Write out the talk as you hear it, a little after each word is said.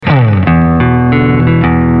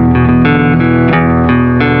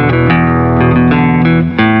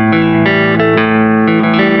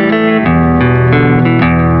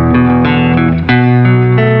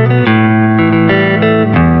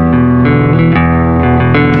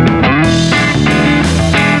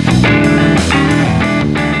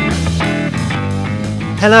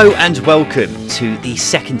Hello and welcome to the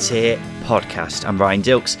Second Tier podcast. I'm Ryan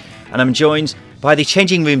Dilks and I'm joined by the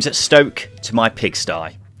changing rooms at Stoke to my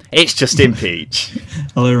pigsty. It's Justin Peach.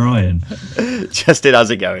 Hello, Ryan. Justin,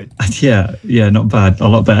 how's it going? Yeah, not bad. A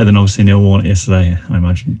lot better than obviously Neil Warnock yesterday, I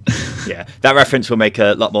imagine. Yeah, that reference will make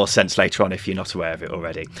a lot more sense later on if you're not aware of it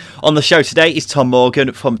already. On the show today is Tom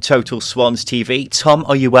Morgan from Total Swans TV. Tom,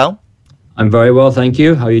 are you well? I'm very well, thank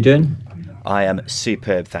you. How are you doing? I am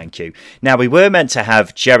superb, thank you. Now, we were meant to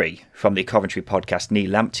have Jerry from the Coventry podcast, Neil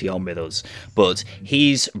Lamptey, on with us, but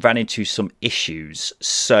he's ran into some issues,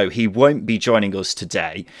 so he won't be joining us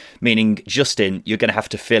today, meaning, Justin, you're going to have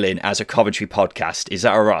to fill in as a Coventry podcast. Is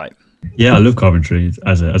that all right? Yeah, I love Coventry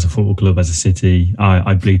as a football club, as a city.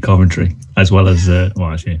 I bleed Coventry, as well as, I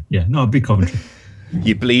bleed Coventry.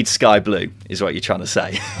 You bleed sky blue, is what you're trying to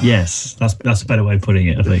say. Yes, that's a better way of putting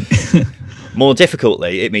it, I think. More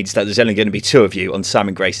difficultly, it means that there's only going to be two of you on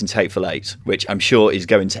Simon Grayson's Hateful Eight, which I'm sure is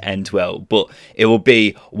going to end well, but it will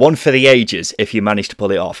be one for the ages if you manage to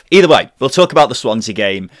pull it off. Either way, we'll talk about the Swansea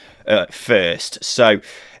game first. So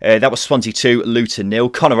that was Swansea 2, Luton 0.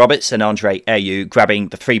 Connor Roberts and Andre Ayew grabbing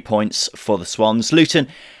the 3 points for the Swans. Luton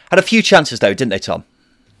had a few chances though, didn't they, Tom?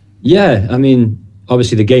 Yeah, I mean,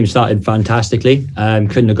 obviously the game started fantastically.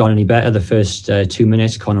 Couldn't have gone any better. The first 2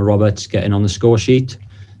 minutes, Connor Roberts getting on the score sheet.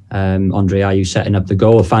 Andre Ayew setting up the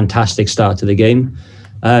goal. A fantastic start to the game.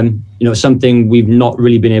 Something we've not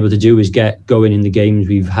really been able to do is get going in the games.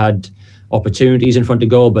 We've had opportunities in front of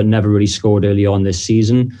goal, but never really scored early on this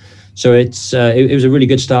season. So it was a really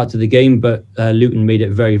good start to the game, but Luton made it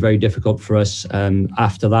very, very difficult for us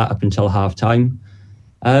after that, up until half time.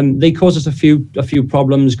 They caused us a few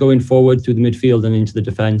problems going forward through the midfield and into the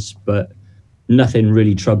defence, but nothing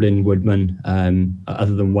really troubling Woodman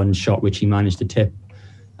other than one shot which he managed to tip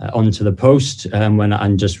onto the post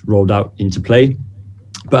and just rolled out into play.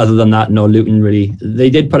 But other than that, no, Luton really, they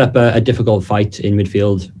did put up a difficult fight in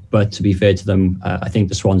midfield, but to be fair to them, I think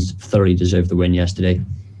the Swans thoroughly deserved the win yesterday.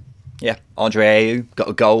 Yeah, Andre Ayew got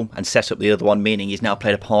a goal and set up the other one, meaning he's now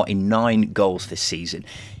played a part in 9 goals this season.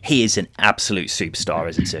 He is an absolute superstar,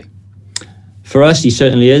 isn't he? For us, he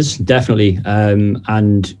certainly is, definitely.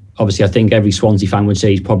 And obviously, I think every Swansea fan would say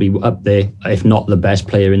he's probably up there, if not the best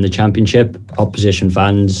player in the Championship. Opposition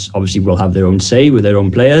fans obviously will have their own say with their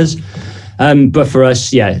own players. But for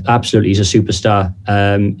us, yeah, absolutely, he's a superstar.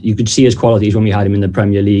 You could see his qualities when we had him in the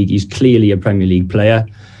Premier League. He's clearly a Premier League player.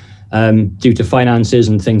 Due to finances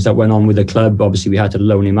and things that went on with the club, obviously we had to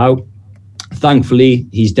loan him out. Thankfully,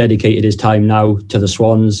 he's dedicated his time now to the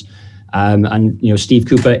Swans. And Steve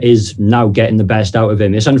Cooper is now getting the best out of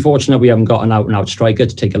him. It's unfortunate we haven't got an out-and-out striker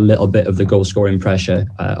to take a little bit of the goal-scoring pressure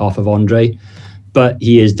off of Andre, but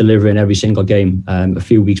he is delivering every single game. A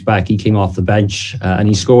few weeks back, he came off the bench and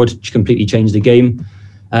he scored, completely changed the game.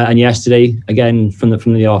 And yesterday, again from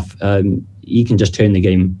the off, he can just turn the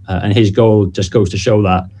game, and his goal just goes to show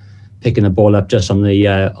that. Picking the ball up just on the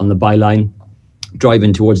byline,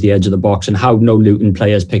 driving towards the edge of the box, and how no Luton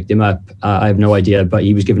players picked him up, I have no idea, but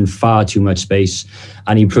he was given far too much space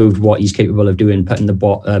and he proved what he's capable of doing, putting the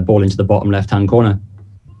ball into the bottom left-hand corner.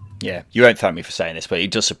 Yeah, you won't thank me for saying this, but it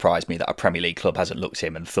does surprise me that a Premier League club hasn't looked at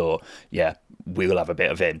him and thought, yeah, we will have a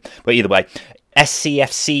bit of him. But either way,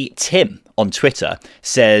 SCFC Tim on Twitter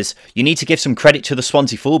says, you need to give some credit to the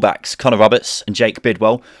Swansea fullbacks, Connor Roberts and Jake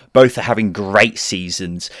Bidwell. Both are having great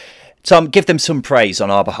seasons. Tom, give them some praise on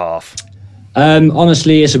our behalf.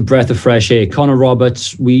 Honestly, it's a breath of fresh air. Connor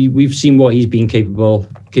Roberts, we've seen what he's been capable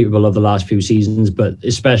of the last few seasons, but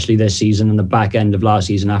especially this season and the back end of last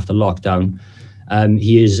season after lockdown.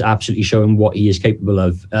 He is absolutely showing what he is capable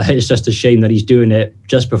of. It's just a shame that he's doing it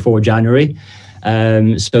just before January.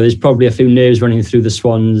 So there's probably a few nerves running through the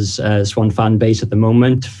Swan fan base at the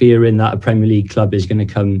moment, fearing that a Premier League club is going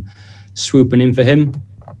to come swooping in for him.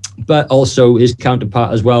 But also his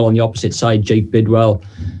counterpart as well on the opposite side, Jake Bidwell,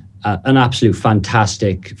 an absolute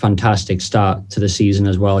fantastic start to the season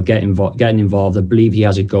as well, getting involved. I believe he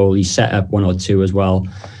has a goal. He set up 1 or 2 as well.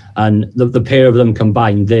 And the pair of them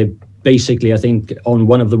combined, they're basically, I think, on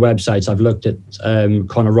one of the websites I've looked at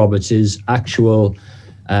Connor Roberts' actual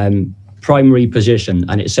primary position,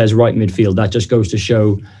 and it says right midfield. That just goes to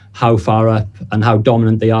show how far up and how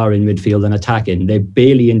dominant they are in midfield and attacking. They're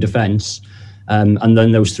barely in defence. And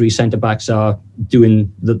then those 3 centre-backs are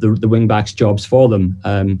doing the wing-backs' jobs for them.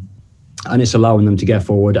 And it's allowing them to get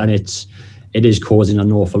forward, and it is causing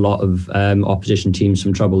an awful lot of opposition teams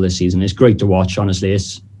some trouble this season. It's great to watch, honestly.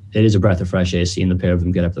 It is a breath of fresh air seeing the pair of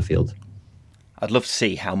them get up the field. I'd love to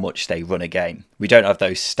see how much they run a game. We don't have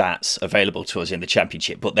those stats available to us in the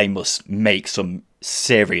Championship, but they must make some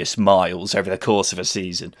serious miles over the course of a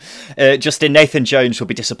season. Justin, Nathan Jones will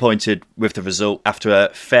be disappointed with the result after a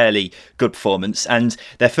fairly good performance and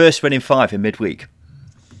their first win in 5 in midweek.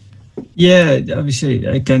 Yeah, obviously,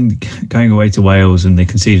 again, going away to Wales and they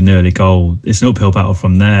concede an early goal, it's an uphill battle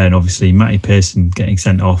from there. And obviously, Matty Pearson getting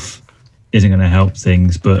sent off isn't going to help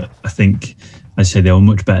things. But I think, as I say, they were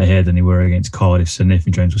much better here than they were against Cardiff. So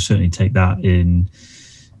Nathan Jones will certainly take that in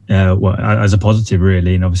as a positive,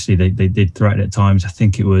 really. And obviously, they did threaten at times. I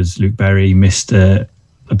think it was Luke Berry missed a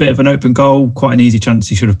bit of an open goal, quite an easy chance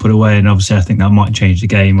he should have put away. And obviously, I think that might change the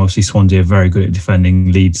game. Obviously, Swansea are very good at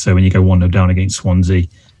defending Leeds. So when you go 1-0 down against Swansea,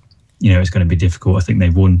 it's going to be difficult. I think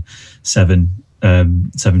they've won seven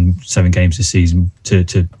games this season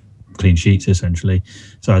to clean sheets, essentially.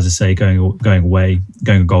 So as I say, going away,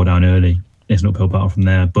 going a goal down early, it's an uphill battle from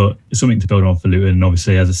there. But it's something to build on for Luton. And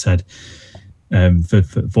obviously, as I said,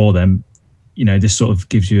 for them, this sort of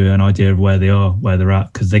gives you an idea of where they are, where they're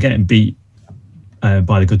at, because they're getting beat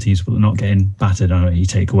by the good teams, but they're not getting battered. I know you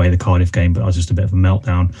take away the Cardiff game, but that was just a bit of a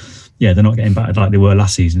meltdown. Yeah, they're not getting battered like they were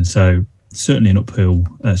last season. So certainly an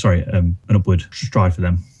upward stride for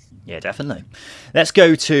them. Yeah, definitely. Let's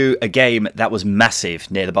go to a game that was massive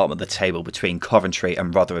near the bottom of the table between Coventry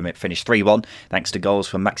and Rotherham. It finished 3-1 thanks to goals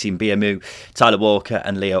from Maxime Biamou, Tyler Walker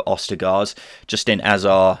and Leo Ostergaard. Justin, as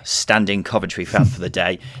our standing Coventry fan for the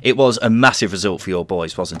day, it was a massive result for your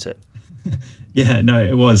boys, wasn't it? Yeah, no,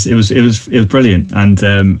 it was. It was brilliant. And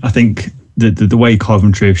I think the way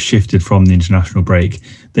Coventry have shifted from the international break,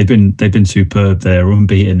 they've been superb. They're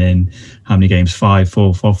unbeaten in how many games? 4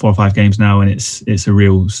 or 5 games now, and it's a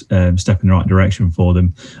real step in the right direction for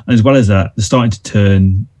them. And as well as that, they're starting to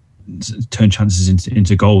turn chances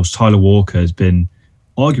into goals. Tyler Walker has been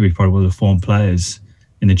arguably probably one of the form players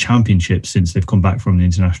in the Championship since they've come back from the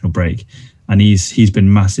international break, and he's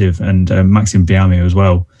been massive. And Maxime Biamou as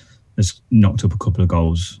well has knocked up a couple of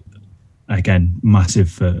goals. Again, massive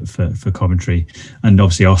for Coventry. And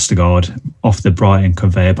obviously Ostergaard off the Brighton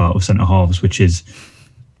conveyor belt of centre-halves, which is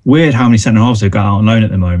weird how many centre-halves they've got out on loan at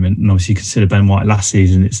the moment. And obviously you consider Ben White last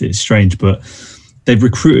season, it's strange, but they've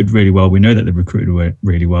recruited really well. We know that they've recruited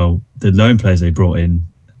really well. The loan players they brought in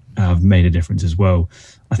have made a difference as well.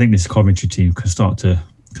 I think this Coventry team can start to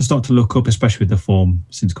look up, especially with the form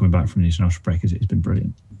since coming back from the international break. It's been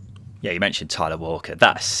brilliant. Yeah, you mentioned Tyler Walker.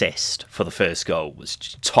 That assist for the first goal was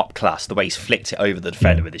top class. The way he's flicked it over the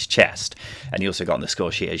defender with his chest. And he also got on the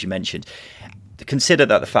score sheet, as you mentioned. Consider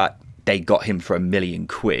that the fact they got him for £1 million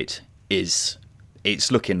it's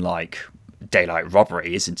looking like daylight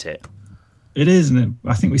robbery, isn't it? It is, and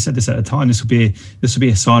I think we said this at a time. This will be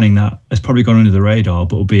a signing that has probably gone under the radar,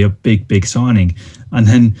 but will be a big signing. And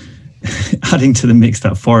then adding to the mix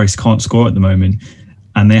that Forest can't score at the moment.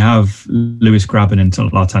 And they have Lewis Grabban and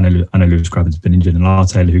Taylor. I know Lewis Grabban's been injured, and Lar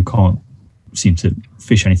Taylor, who can't seem to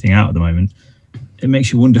fish anything out at the moment. It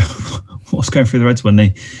makes you wonder what's going through the Reds when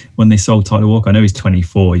they sold Tyler Walker. I know he's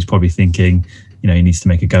 24. He's probably thinking, he needs to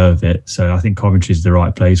make a go of it. So I think Coventry is the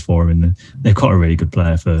right place for him, and they've got a really good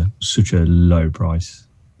player for such a low price.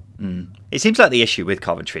 It seems like the issue with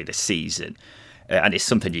Coventry this season, and it's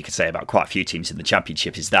something you can say about quite a few teams in the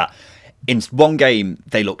Championship, is that in one game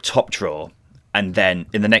they look top draw, and then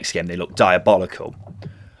in the next game they look diabolical.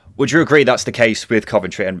 Would you agree that's the case with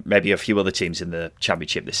Coventry and maybe a few other teams in the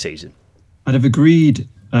Championship this season? I'd have agreed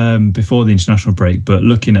before the international break, but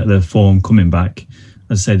looking at the form coming back,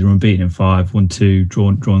 as I say, they're unbeaten in 5, won 2,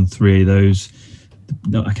 drawn 3 of those.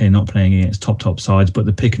 Not playing against top sides, but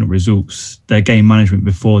they're picking up results. Their game management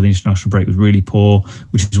before the international break was really poor,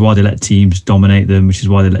 which is why they let teams dominate them, which is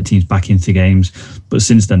why they let teams back into games. But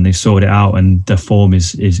since then, they've sorted it out, and their form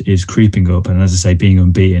is creeping up. And as I say, being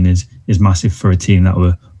unbeaten is massive for a team that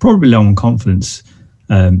were probably low on confidence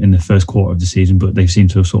in the first quarter of the season, but they've seemed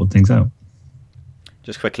to have sorted things out.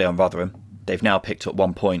 Just quickly on Rotherham, they've now picked up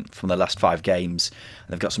 1 point from the last 5 games.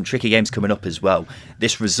 And they've got some tricky games coming up as well.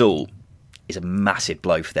 This result is a massive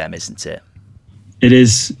blow for them, isn't it? It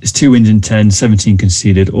is. It's 2 wins in 10, 17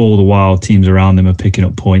 conceded. All the while, teams around them are picking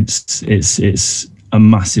up points. It's a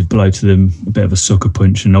massive blow to them, a bit of a sucker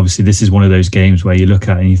punch. And obviously, this is one of those games where you look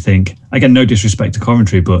at it and you think, again, no disrespect to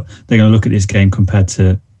Coventry, but they're going to look at this game compared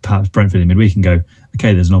to perhaps Brentford in midweek and go,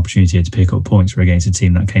 okay, there's an opportunity here to pick up points. We're against a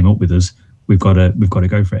team that came up with us. We've got to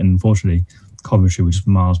go for it. And unfortunately, Coventry was just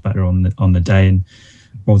miles better on the day, and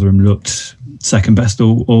Rotherham looked second best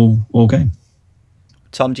all game.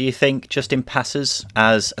 Tom, do you think Justin passes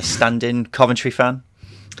as a stand-in Coventry fan?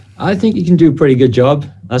 I think you can do a pretty good job.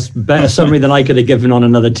 That's a better summary than I could have given on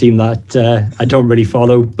another team that I don't really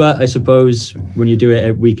follow. But I suppose when you do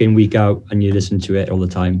it week in, week out, and you listen to it all the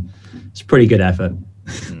time, it's a pretty good effort.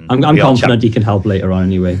 I'm confident he can help later on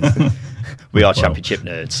anyway. We are championship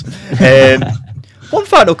nerds. One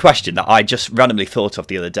final question that I just randomly thought of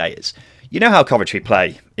the other day is, you know how Coventry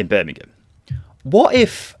play in Birmingham? What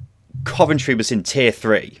if Coventry was in Tier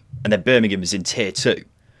 3 and then Birmingham was in Tier 2?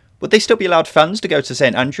 Would they still be allowed fans to go to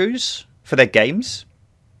St Andrews for their games?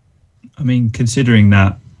 I mean, considering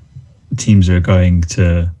that teams are going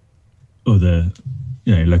to other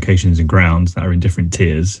locations and grounds that are in different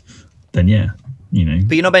tiers, then yeah.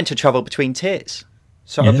 But you're not meant to travel between tiers.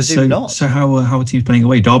 So I presume not. So how are teams playing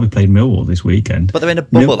away? Derby played Millwall this weekend. But they're in a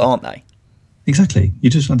bubble, aren't they? Exactly.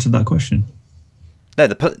 You just answered that question.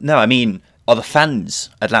 No, I mean, are the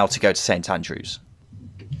fans allowed to go to St Andrews?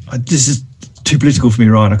 This is too political for me,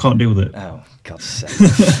 Ryan. I can't deal with it. Oh, God's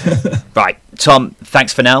sake. Right, Tom,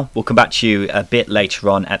 thanks for now. We'll come back to you a bit later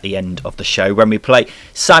on at the end of the show when we play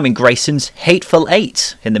Simon Grayson's Hateful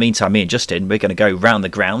Eight. In the meantime, me and Justin, we're going to go round the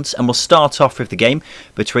grounds and we'll start off with the game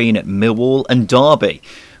between Millwall and Derby,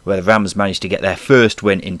 where the Rams managed to get their first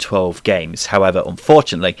win in 12 games. However,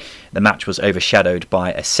 unfortunately, the match was overshadowed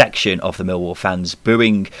by a section of the Millwall fans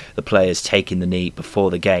booing the players taking the knee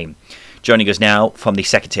before the game. Joining us now from the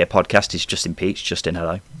Second Tier podcast is Justin Peach. Justin,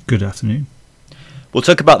 hello. Good afternoon. We'll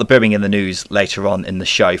talk about the booing in the news later on in the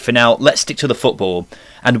show. For now, let's stick to the football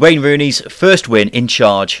and Wayne Rooney's first win in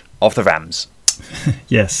charge of the Rams.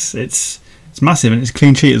 Yes, it's massive and it's a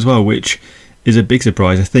clean sheet as well, which is a big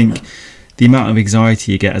surprise. I think the amount of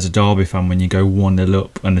anxiety you get as a Derby fan when you go 1-0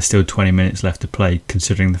 up and there's still 20 minutes left to play,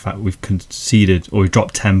 considering the fact we've conceded or we've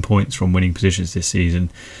dropped 10 points from winning positions this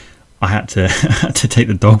season. I had to take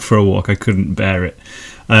the dog for a walk. I couldn't bear it.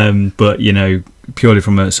 But purely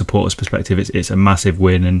from a supporter's perspective, it's a massive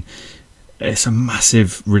win and it's a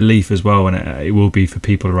massive relief as well, and it will be for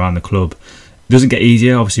people around the club. It doesn't get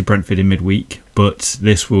easier, obviously Brentford in midweek, but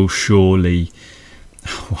this will hopefully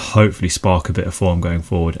spark a bit of form going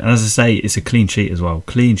forward. And as I say, it's a clean sheet as well.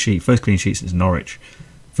 Clean sheet, first clean sheet since Norwich,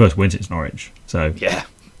 first win since Norwich. So yeah,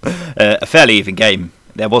 a fairly even game.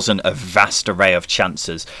 There wasn't a vast array of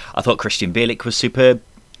chances. I thought Christian Bielik was superb,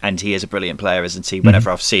 and he is a brilliant player, isn't he? Whenever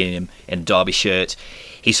I've seen him in a Derby shirt,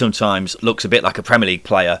 he sometimes looks a bit like a Premier League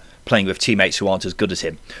player playing with teammates who aren't as good as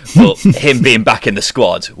him. But him being back in the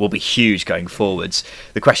squad will be huge going forwards.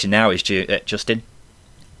 The question now is, Justin,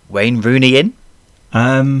 Wayne Rooney in?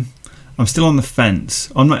 I'm still on the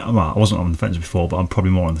fence. I wasn't on the fence before, but I'm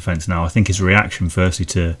probably more on the fence now. I think his reaction, firstly,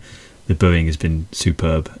 to the booing has been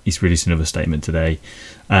superb. He's released another statement today,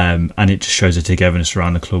 and it just shows a togetherness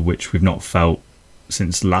around the club, which we've not felt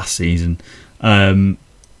since last season.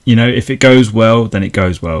 If it goes well, then it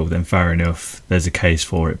goes well. Then fair enough, there's a case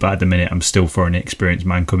for it. But at the minute, I'm still for an experienced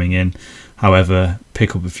man coming in. However,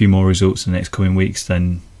 pick up a few more results in the next coming weeks,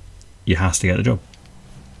 then you has to get the job.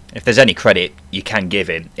 If there's any credit you can give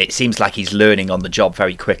him, it seems like he's learning on the job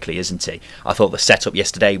very quickly, isn't he? I thought the setup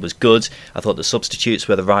yesterday was good. I thought the substitutes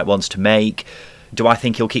were the right ones to make. Do I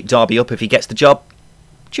think he'll keep Derby up if he gets the job?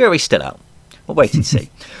 Jury's still out. We'll wait and see.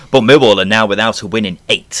 But Millwall are now without a win in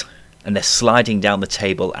 8, and they're sliding down the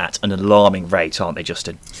table at an alarming rate, aren't they,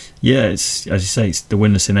 Justin? Yeah, it's, as you say, it's the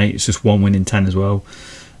winless in 8. It's just 1 win in 10 as well.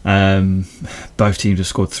 Both teams have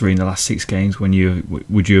scored 3 in the last 6 games. Would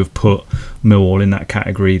you have put Millwall in that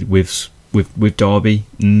category with Derby?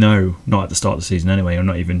 No, not at the start of the season anyway, or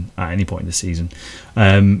not even at any point in the season.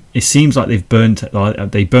 It seems like they burnt out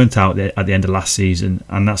at the end of last season,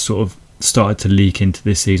 and that sort of started to leak into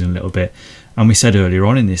this season a little bit. And we said earlier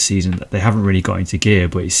on in this season that they haven't really got into gear,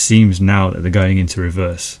 but it seems now that they're going into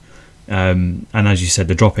reverse. And as you said,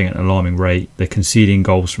 they're dropping at an alarming rate. They're conceding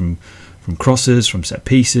goals from crosses, from set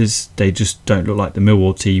pieces. They just don't look like the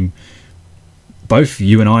Millwall team both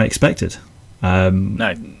you and I expected.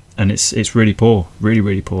 No. And it's really poor,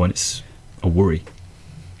 really poor, and it's a worry.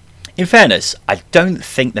 In fairness, I don't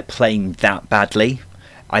think they're playing that badly.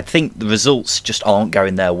 I think the results just aren't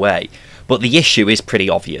going their way. But the issue is pretty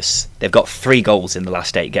obvious. They've got 3 goals in the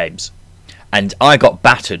last 8 games. And I got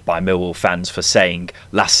battered by Millwall fans for saying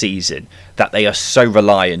last season that they are so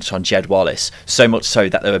reliant on Jed Wallace, so much so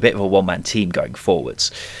that they're a bit of a one-man team going forwards.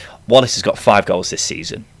 Wallace has got 5 goals this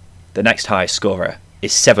season. The next highest scorer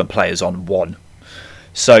is 7 players on 1.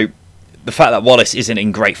 So the fact that Wallace isn't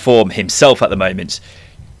in great form himself at the moment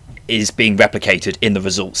is being replicated in the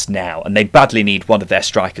results now. And they badly need one of their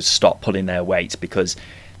strikers to stop pulling their weight, because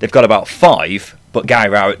they've got about 5, but Guy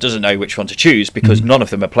Rowett doesn't know which one to choose because none of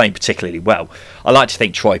them are playing particularly well. I like to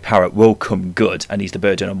think Troy Parrott will come good and he's the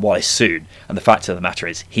burden on Wallace soon. And the fact of the matter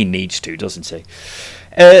is he needs to, doesn't he?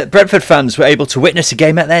 Brentford fans were able to witness a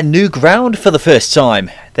game at their new ground for the first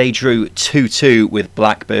time. They drew 2-2 with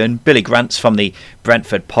Blackburn. Billy Grants from the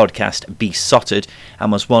Brentford podcast Be Sotted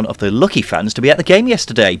and was one of the lucky fans to be at the game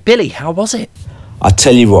yesterday. Billy, how was it? I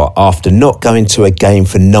tell you what, after not going to a game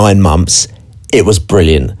for 9 months, it was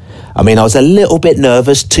brilliant. I mean, I was a little bit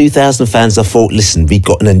nervous. 2,000 fans, I thought, listen,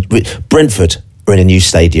 Brentford are in a new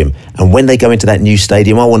stadium. And when they go into that new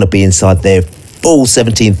stadium, I want to be inside there. Full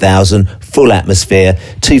 17,000, full atmosphere,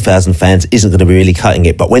 2,000 fans isn't going to be really cutting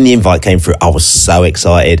it. But when the invite came through, I was so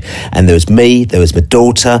excited. And there was me, there was my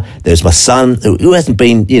daughter, there was my son, who hasn't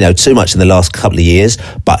been, too much in the last couple of years,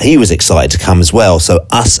 but he was excited to come as well. So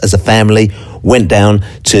us as a family went down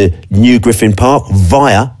to New Griffin Park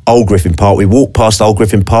via Old Griffin Park. We walked past Old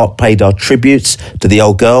Griffin Park, paid our tributes to the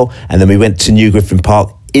old girl, and then we went to New Griffin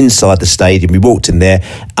Park inside the stadium. We walked in there,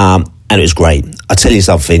 and it was great. I tell you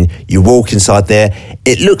something, you walk inside there,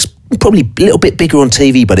 it looks probably a little bit bigger on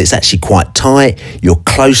TV, but it's actually quite tight. You're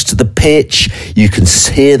close to the pitch. You can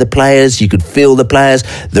hear the players. You can feel the players.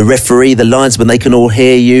 The referee, the linesman, they can all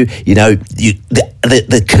hear you.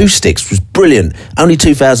 The acoustics was brilliant. Only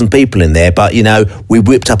 2,000 people in there, but, we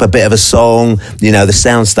whipped up a bit of a song. The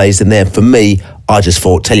sound stays in there. For me, I just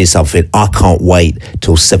thought, tell you something, I can't wait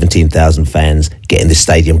till 17,000 fans get in the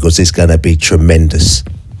stadium because it's going to be tremendous.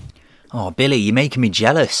 Oh, Billy, you're making me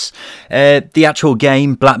jealous. The actual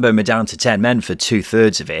game, Blackburn were down to 10 men for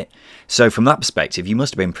 2/3 of it. So from that perspective, you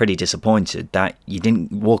must have been pretty disappointed that you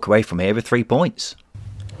didn't walk away from here with 3 points.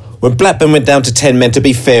 When Blackburn went down to 10 men, to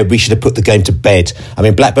be fair, we should have put the game to bed. I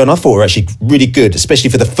mean, Blackburn, I thought, were actually really good, especially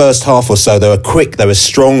for the first half or so. They were quick, they were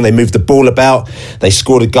strong, they moved the ball about. They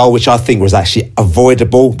scored a goal, which I think was actually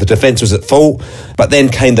avoidable. The defence was at fault. But then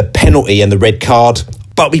came the penalty and the red card.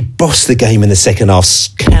 But we bossed the game in the second half.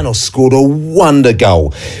 Canos scored a wonder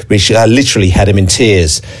goal, which literally had him in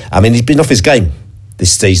tears. I mean, he's been off his game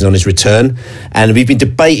this season on his return, and we've been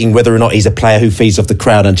debating whether or not he's a player who feeds off the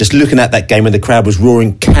crowd. And just looking at that game when the crowd was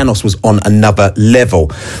roaring, Canos was on another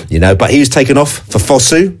level, But he was taken off for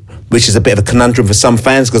Fosu, which is a bit of a conundrum for some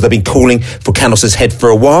fans because they've been calling for Canos' head for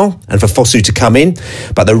a while and for Fosu to come in.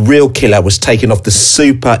 But the real killer was taken off the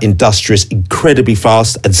super industrious, incredibly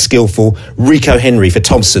fast and skillful Rico Henry for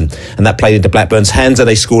Thompson. And that played into Blackburn's hands, and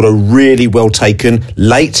they scored a really well taken,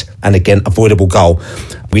 late and again avoidable goal.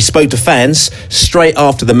 We spoke to fans straight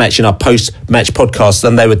after the match in our post-match podcast,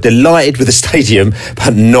 and they were delighted with the stadium,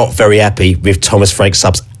 but not very happy with Thomas Frank's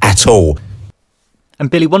subs at all. And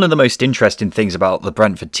Billy, one of the most interesting things about the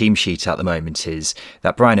Brentford team sheet at the moment is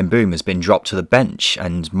that Brian Mboum has been dropped to the bench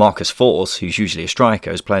and Marcus Forss, who's usually a striker,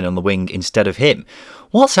 is playing on the wing instead of him.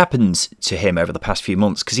 What's happened to him over the past few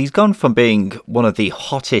months? Because he's gone from being one of the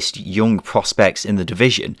hottest young prospects in the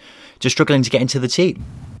division to struggling to get into the team.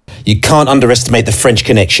 You can't underestimate the French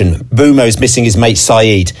connection. Bumo's missing his mate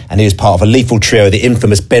Saeed, and he was part of a lethal trio, the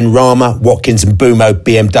infamous Ben Rama, Watkins and Bumo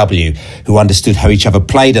BMW, who understood how each other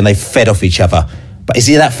played and they fed off each other. But is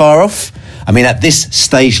he that far off? I mean, at this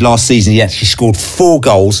stage last season, he actually scored 4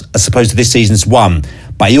 goals as opposed to this season's 1.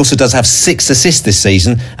 But he also does have 6 assists this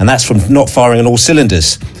season, and that's from not firing on all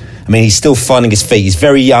cylinders. I mean, he's still finding his feet. He's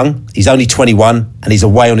very young. He's only 21, and he's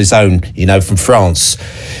away on his own, from France.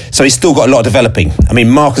 So he's still got a lot of developing. I mean,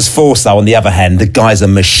 Marcus Forss, though, on the other hand, the guy's a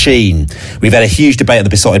machine. We've had a huge debate on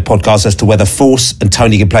the Besotted podcast as to whether Forss and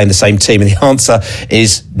Tony can play in the same team, and the answer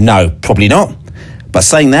is no, probably not. But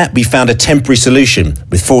saying that, we found a temporary solution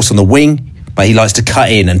with Forss on the wing, but he likes to cut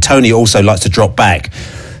in, and Tony also likes to drop back.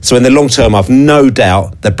 So in the long term, I've no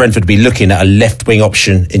doubt that Brentford will be looking at a left-wing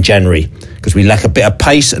option in January, because we lack a bit of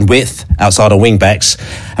pace and width outside our wing-backs,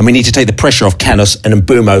 and we need to take the pressure off Canos and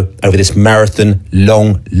Mbumo over this marathon,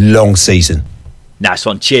 long season. Nice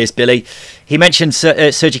one. Cheers, Billy. He mentioned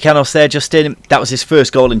Sergi Canos there, Justin. That was his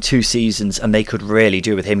first goal in 2 seasons, and they could really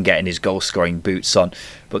do with him getting his goal-scoring boots on.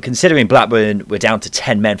 But considering Blackburn were down to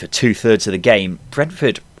 10 men for 2/3 of the game,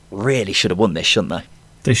 Brentford really should have won this, shouldn't they?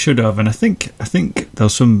 They should have, and I think there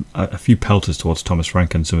was a few pelters towards Thomas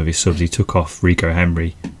Frank and some of his subs. He took off Rico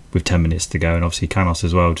Henry with 10 minutes to go, and obviously Canos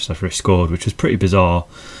as well, just after he scored, which was pretty bizarre.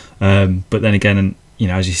 But then again,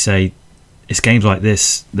 as you say, it's games like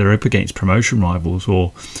this, they're up against promotion rivals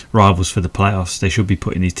or rivals for the playoffs. They should be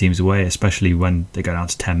putting these teams away, especially when they go down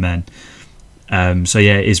to 10 men. So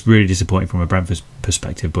yeah, it's really disappointing from a Brentford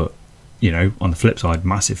perspective, but on the flip side,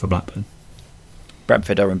 massive for Blackburn.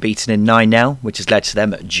 Brentford are unbeaten in 9 now, which has led to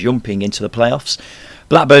them jumping into the playoffs.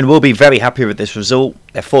 Blackburn will be very happy with this result.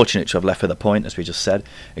 They're fortunate to have left with a point, as we just said.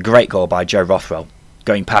 A great goal by Joe Rothwell,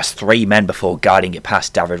 going past 3 men before guiding it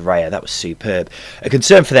past David Raya. That was superb. A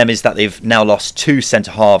concern for them is that they've now lost 2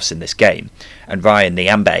 centre-halves in this game, and Ryan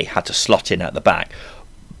Niambe had to slot in at the back.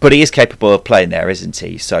 But he is capable of playing there, isn't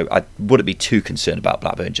he? So I wouldn't be too concerned about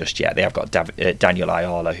Blackburn just yet. They have got Daniel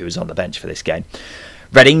Ayala, who was on the bench for this game.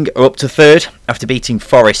 Reading are up to third after beating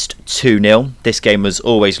Forest 2-0. This game was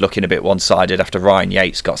always looking a bit one-sided after Ryan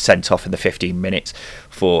Yates got sent off in the 15 minutes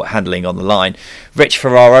for handling on the line. Rich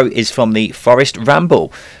Ferraro is from the Forest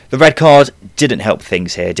Ramble. The red card didn't help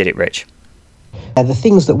things here, did it, Rich? The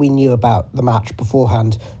things that we knew about the match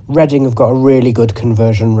beforehand, Reading have got a really good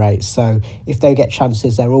conversion rate. So if they get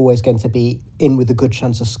chances, they're always going to be in with a good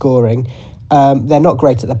chance of scoring. They're not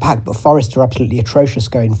great at the back, but Forest are absolutely atrocious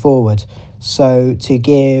going forward. So to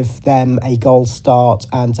give them a goal start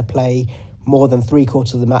and to play more than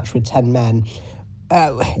 3/4 of the match with 10 men,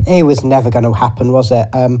 it was never going to happen, was it?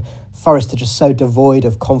 Forest are just so devoid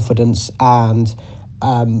of confidence and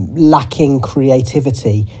lacking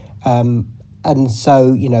creativity. And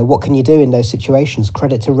so, what can you do in those situations?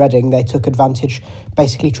 Credit to Reading, they took advantage,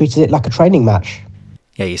 basically treated it like a training match.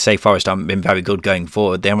 Yeah, you say Forest haven't been very good going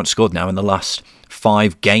forward. They haven't scored now in the last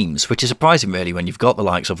 5 games, which is surprising really when you've got the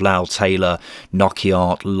likes of Lyle Taylor,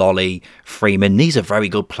 Knockyart, Lolly, Freeman. These are very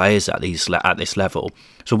good players at this level.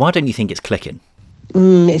 So why don't you think it's clicking?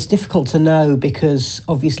 It's difficult to know because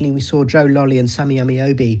obviously we saw Joe Lolly and Sammy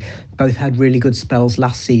Amiobi both had really good spells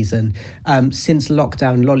last season. Since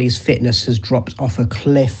lockdown, Lolly's fitness has dropped off a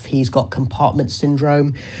cliff. He's got compartment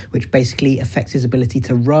syndrome, which basically affects his ability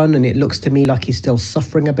to run, and it looks to me like he's still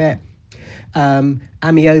suffering a bit.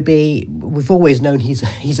 Amiobi, we've always known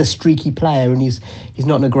he's a streaky player, and he's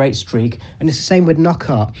not in a great streak. And it's the same with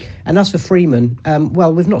Knockhart. And as for Freeman,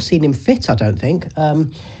 we've not seen him fit, I don't think.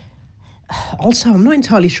 Also, I'm not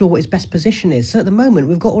entirely sure what his best position is. So at the moment,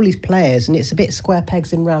 we've got all these players, and it's a bit square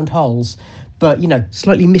pegs in round holes, but,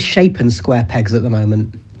 slightly misshapen square pegs at the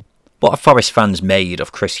moment. What have Forest fans made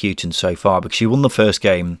of Chris Hughton so far? Because you won the first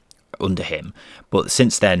game under him, but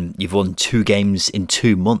since then, you've won 2 games in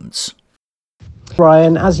 2 months.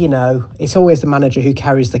 Brian, as you know, it's always the manager who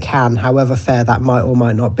carries the can, however fair that might or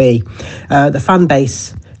might not be. The fan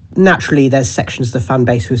base... Naturally, there's sections of the fan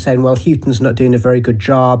base who are saying, well, Houghton's not doing a very good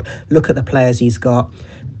job. Look at the players he's got.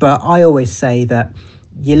 But I always say that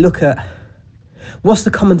you look at what's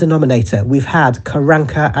the common denominator. We've had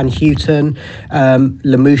Karanka and Houghton,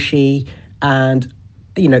 Lamouchi, and,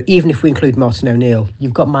 even if we include Martin O'Neill,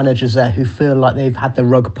 you've got managers there who feel like they've had the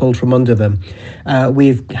rug pulled from under them.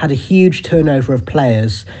 We've had a huge turnover of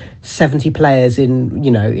players, 70 players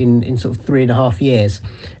in sort of 3.5 years.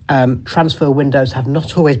 Transfer windows have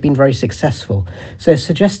not always been very successful. So it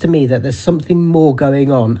suggests to me that there's something more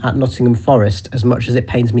going on at Nottingham Forest, as much as it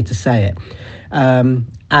pains me to say it.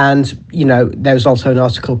 There was also an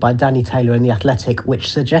article by Danny Taylor in The Athletic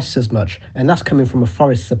which suggests as much, and that's coming from a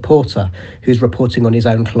Forest supporter who's reporting on his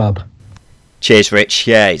own club. Cheers, Rich.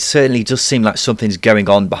 Yeah, it certainly does seem like something's going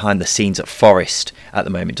on behind the scenes at Forest at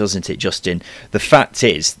the moment, doesn't it, Justin? The fact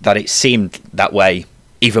is that it seemed that way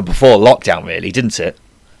even before lockdown, really, didn't it?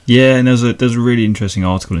 Yeah, and there's a really interesting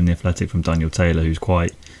article in The Athletic from Daniel Taylor, who's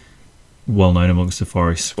quite well known amongst the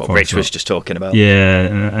Forest. What Rich was just talking about.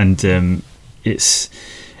 Yeah, and it's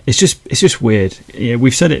just weird. Yeah,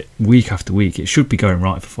 we've said it week after week. It should be going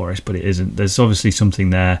right for Forest, but it isn't. There's obviously something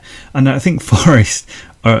there, and I think Forest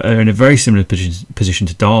are in a very similar position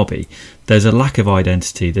to Derby. There's a lack of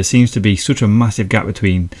identity. There seems to be such a massive gap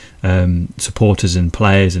between supporters and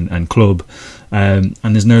players and club, and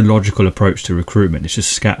there's no logical approach to recruitment. It's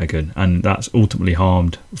just scattergun, and that's ultimately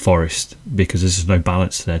harmed Forest because there's no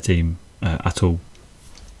balance to their team at all.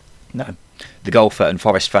 No. The golfer and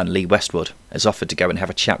Forest fan Lee Westwood has offered to go and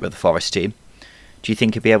have a chat with the Forest team. Do you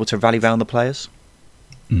think he'll be able to rally round the players?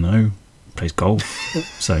 No. Plays golf.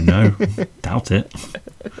 So no. Doubt it.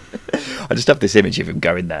 I just have this image of him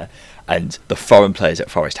going there and the foreign players at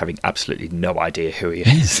Forest having absolutely no idea who he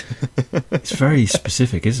is. It's very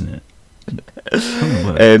specific, isn't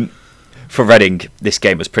it? For Reading, this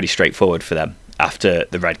game was pretty straightforward for them after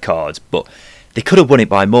the red card, but they could have won it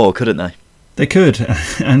by more, couldn't they? They could,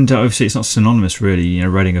 and obviously it's not synonymous really.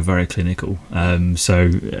 Reading are very clinical.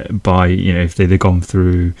 If they'd gone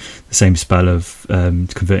through the same spell of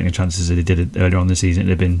converting the chances as they did earlier on the season, it'd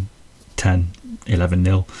have been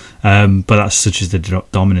 10-11-0. But that's such as the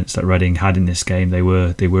dominance that Reading had in this game. They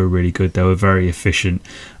were really good. They were very efficient,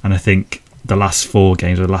 and I think the last four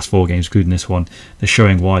games, including this one, they're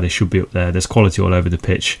showing why they should be up there. There's quality all over the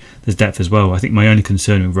pitch. There's depth as well. I think my only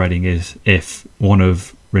concern with Reading is if one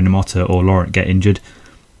of Rinomhota or Laurent get injured.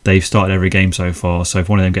 They've started every game so far, so if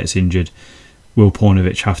one of them gets injured, will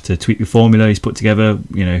Paunovic have to tweak the formula he's put together?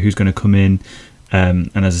 Who's going to come in? And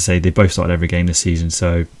as I say, they both started every game this season,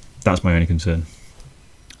 so that's my only concern.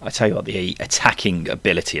 I tell you what, the attacking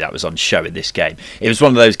ability that was on show in this game, it was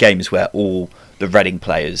one of those games where all the Reading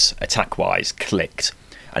players, attack-wise, clicked.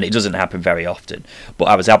 And it doesn't happen very often. But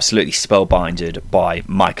I was absolutely spellbinded by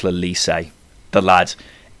Michael Elise. The lad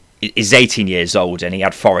is 18 years old and he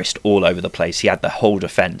had Forest all over the place. He had the whole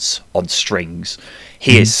defence on strings.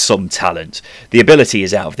 He is some talent. The ability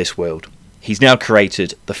is out of this world. He's now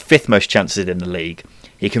created the 5th most chances in the league.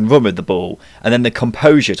 He can run with the ball. And then the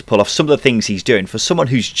composure to pull off some of the things he's doing for someone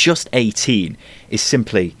who's just 18 is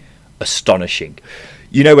simply astonishing.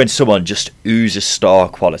 You know when someone just oozes star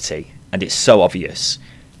quality and it's so obvious?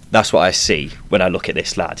 That's what I see when I look at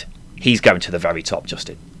this lad. He's going to the very top,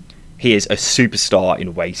 Justin. He is a superstar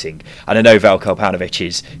in waiting. And I know Veljko Paunovic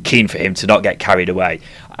is keen for him to not get carried away.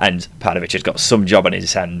 And Paunovic has got some job on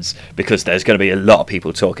his hands because there's going to be a lot of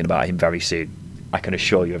people talking about him very soon. I can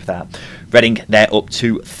assure you of that. Reading, they're up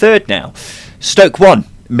to 3rd now. Stoke 1,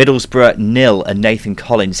 Middlesbrough 0. And Nathan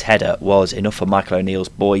Collins' header was enough for Michael O'Neill's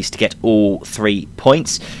boys to get all 3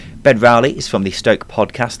 points. Ben Rowley is from the Stoke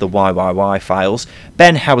podcast, the YYY Files.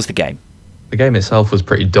 Ben, how was the game? The game itself was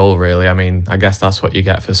pretty dull, really. I mean, I guess that's what you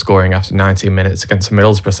get for scoring after 19 minutes against a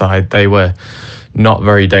Middlesbrough side. They were not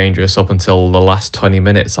very dangerous up until the last 20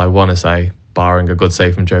 minutes, I want to say, barring a good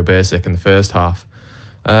save from Joe Bursick in the first half.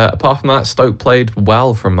 Apart from that, Stoke played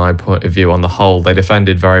well from my point of view on the whole. They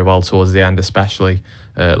defended very well towards the end, especially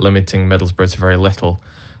limiting Middlesbrough to very little.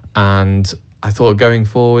 And I thought going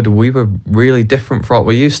forward, we were really different from what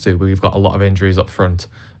we're used to. We've got a lot of injuries up front.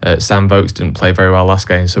 Sam Vokes didn't play very well last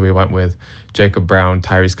game, so we went with Jacob Brown,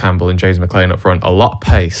 Tyrese Campbell and James McLean up front. A lot of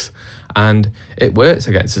pace. And it works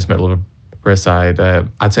against this Middlesbrough side.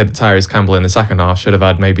 I'd say that Tyrese Campbell in the second half should have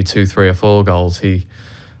had maybe 2, 3 or 4 goals. He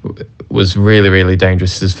was really, really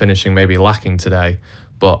dangerous. His finishing maybe lacking today.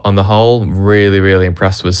 But on the whole, really, really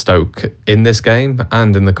impressed with Stoke in this game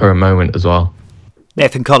and in the current moment as well.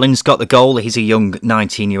 Nathan Collins got the goal. He's a young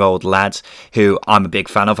 19-year-old lad who I'm a big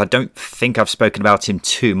fan of. I don't think I've spoken about him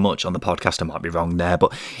too much on the podcast. I might be wrong there.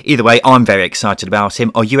 But either way, I'm very excited about him.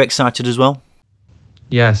 Are you excited as well?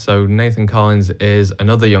 Yeah, so Nathan Collins is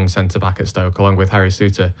another young centre-back at Stoke, along with Harry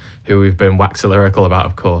Souttar, who we've been wax lyrical about,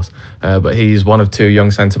 of course. But he's one of 2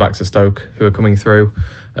 young centre-backs at Stoke who are coming through.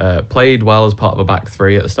 Played well as part of a back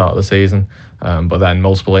 3 at the start of the season, but then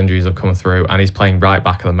multiple injuries have come through, and he's playing right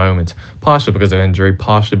back at the moment, partially because of injury,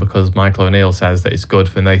 partially because Michael O'Neill says that it's good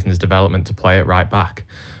for Nathan's development to play at right back.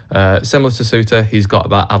 Similar to Souttar, he's got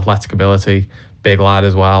that athletic ability, big lad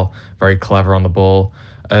as well, very clever on the ball.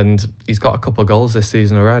 And he's got a couple of goals this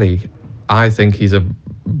season already. I think he's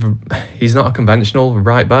not a conventional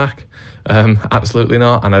right back, absolutely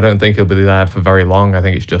not. And I don't think he'll be there for very long. I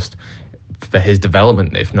think it's just for his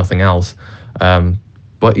development, if nothing else.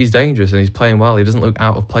 But he's dangerous and he's playing well. He doesn't look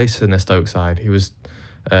out of place in the Stoke side. He was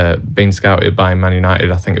being scouted by Man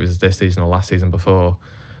United, I think it was this season or last season before.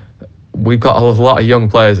 We've got a lot of young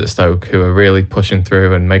players at Stoke who are really pushing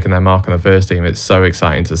through and making their mark on the first team. It's so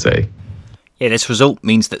exciting to see. Yeah, this result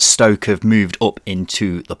means that Stoke have moved up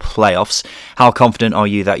into the playoffs. How confident are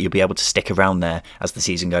you that you'll be able to stick around there as the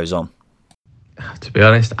season goes on? To be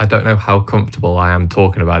honest, I don't know how comfortable I am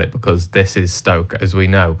talking about it, because this is Stoke, as we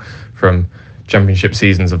know from Championship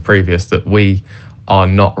seasons of previous, that we are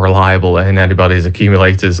not reliable in anybody's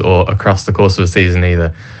accumulators or across the course of a season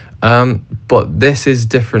either. But this is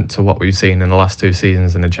different to what we've seen in the last 2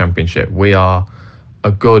 seasons in the Championship. We are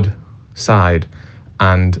a good side,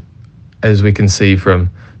 and as we can see from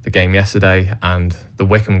the game yesterday and the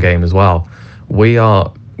Wickham game as well, we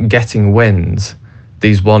are getting wins,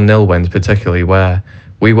 these 1-0 wins particularly, where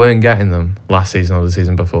we weren't getting them last season or the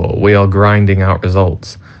season before. We are grinding out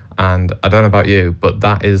results. And I don't know about you, but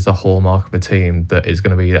that is the hallmark of a team that is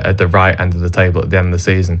going to be at the right end of the table at the end of the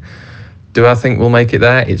season. Do I think we'll make it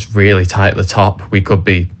there? It's really tight at the top. We could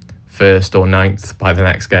be 1st or 9th by the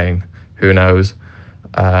next game. Who knows?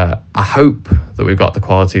 I hope that we've got the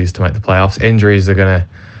qualities to make the playoffs. Injuries are going to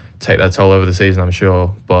take their toll over the season, I'm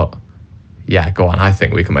sure. But yeah, go on. I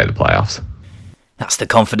think we can make the playoffs. That's the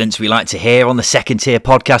confidence we like to hear on the Second Tier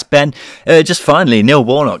podcast, Ben. Just finally, Neil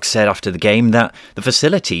Warnock said after the game that the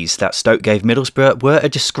facilities that Stoke gave Middlesbrough were a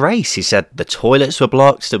disgrace. He said the toilets were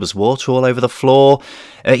blocked, there was water all over the floor.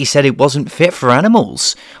 He said it wasn't fit for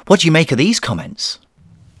animals. What do you make of these comments?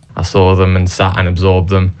 I saw them and sat and absorbed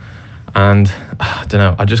them. And I don't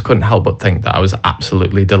know, I just couldn't help but think that I was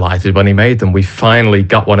absolutely delighted when he made them. We finally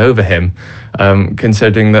got one over him,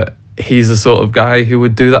 considering that he's the sort of guy who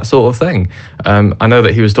would do that sort of thing. I know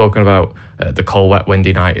that he was talking about the cold, wet,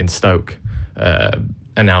 windy night in Stoke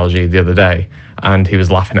analogy the other day, and he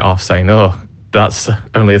was laughing it off, saying, oh, that's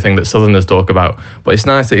only a thing that Southerners talk about. But it's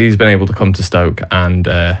nice that he's been able to come to Stoke and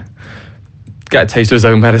get a taste of his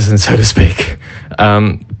own medicine, so to speak.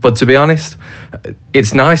 But to be honest,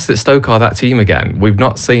 it's nice that Stoke are that team again. We've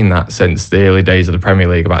not seen that since the early days of the Premier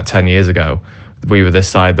League about 10 years ago. We were this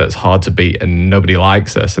side that's hard to beat and nobody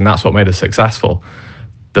likes us, and that's what made us successful.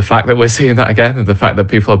 The fact that we're seeing that again, and the fact that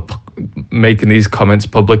people are making these comments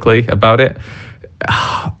publicly about it,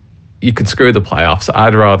 you can screw the playoffs.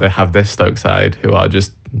 I'd rather have this Stoke side who are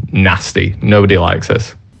just nasty. Nobody likes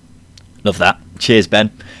us. Love that. Cheers, Ben.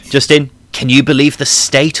 Justin, can you believe the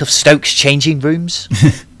state of Stoke's changing rooms?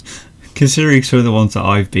 Considering some of the ones that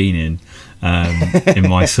I've been in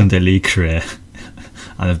my Sunday League career,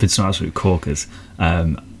 and there've been some absolute corkers,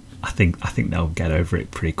 I think they'll get over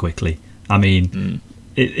it pretty quickly. I mean,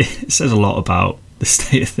 it says a lot about the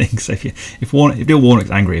state of things. If Neil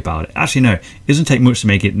Warnock's angry about it, actually no, it doesn't take much to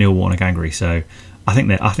make it Neil Warnock angry. So I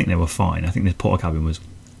think they were fine. I think the Portakabin was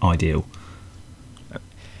ideal.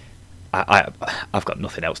 I've got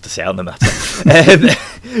nothing else to say on the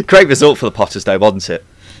matter. Great result for the Potters, though, wasn't it?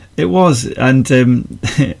 It was, and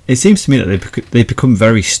it seems to me that they've become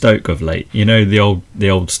very Stoke of late. You know, the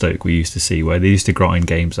old Stoke we used to see, where they used to grind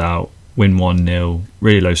games out, win 1-0,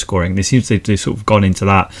 really low scoring. It seems they've sort of gone into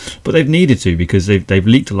that, but they've needed to, because they've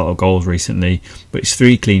leaked a lot of goals recently. But it's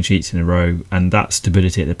 3 clean sheets in a row, and that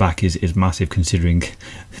stability at the back is massive, considering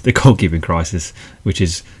the goalkeeping crisis, which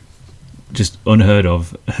is just unheard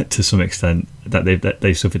of to some extent, that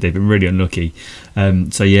they've suffered. They've been really unlucky.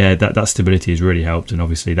 So yeah, that stability has really helped, and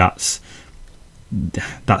obviously that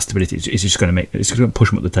stability is just going to push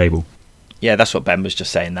them up the table. Yeah, that's what Ben was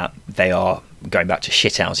just saying, that they are going back to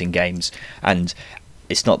shithousing games, and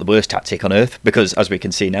it's not the worst tactic on earth, because as we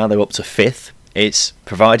can see now, they're up to 5th. It's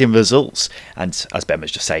providing results, and as Ben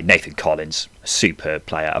was just saying, Nathan Collins, a superb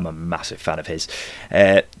player. I'm a massive fan of his.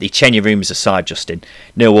 The changing rooms aside, Justin,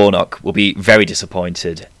 Neil Warnock will be very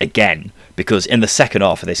disappointed again, because in the second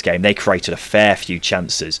half of this game they created a fair few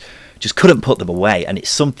chances, just couldn't put them away, and it's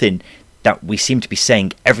something that we seem to be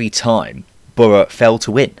saying every time Borough fail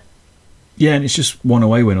to win. Yeah, and it's just one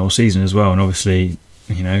away win all season as well, and obviously,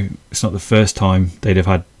 you know, it's not the first time they'd have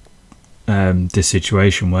had this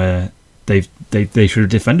situation where they should have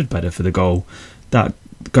defended better for the goal. That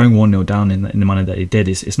going 1-0 down in the manner that he did,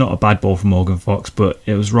 it's not a bad ball from Morgan Fox, but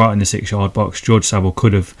it was right in the 6-yard box. George Saville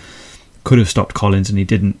could have stopped Collins, and he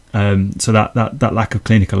didn't. So that lack of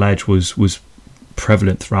clinical edge was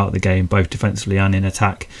prevalent throughout the game, both defensively and in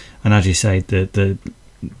attack. And as you say, the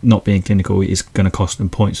not being clinical is going to cost them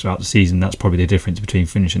points throughout the season. That's probably the difference between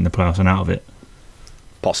finishing the playoffs and out of it.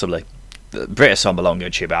 Possibly. British on belong to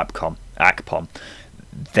Akpom.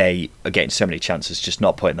 They are getting so many chances, just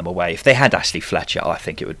not putting them away. If they had Ashley Fletcher, I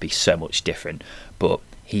think it would be so much different, but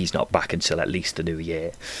he's not back until at least the new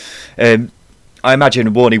year. I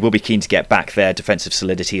imagine Warney will be keen to get back their defensive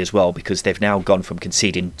solidity as well, because they've now gone from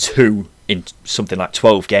conceding 2 in something like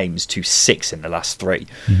 12 games to 6 in the last 3,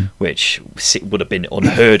 which would have been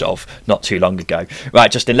unheard of not too long ago.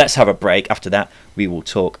 Right, Justin, let's have a break. After that, we will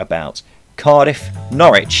talk about Cardiff,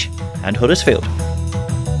 Norwich and Huddersfield.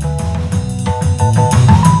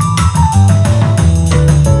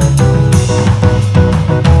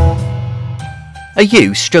 Are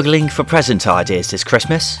you struggling for present ideas this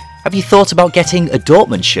Christmas? Have you thought about getting a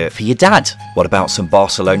Dortmund shirt for your dad? What about some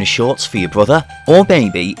Barcelona shorts for your brother? Or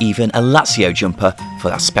maybe even a Lazio jumper for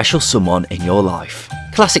that special someone in your life?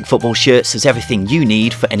 Classic Football Shirts has everything you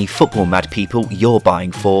need for any football mad people you're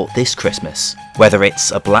buying for this Christmas. Whether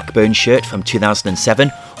it's a Blackburn shirt from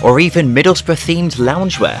 2007 or even Middlesbrough themed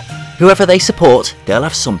loungewear, whoever they support, they'll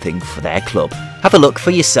have something for their club. Have a look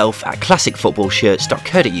for yourself at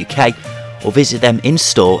classicfootballshirts.co.uk or visit them in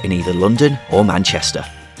store in either London or Manchester.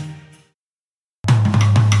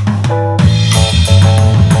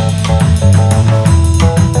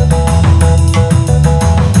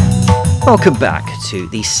 Welcome back to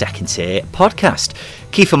the Second Tier podcast.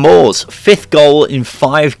 Kiefer Moore's 5th goal in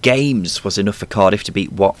 5 games was enough for Cardiff to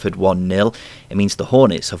beat Watford 1-0. It means the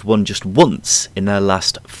Hornets have won just once in their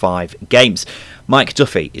last 5 games. Mike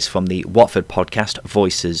Duffy is from the Watford podcast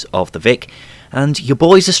Voices of the Vic, and your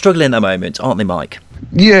boys are struggling at the moment, aren't they, Mike?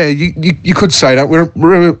 Yeah, you could say that.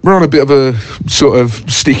 We're on a bit of a sort of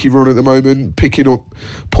sticky run at the moment, picking up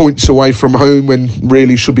points away from home when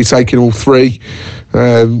really should be taking all 3.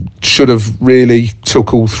 Should have really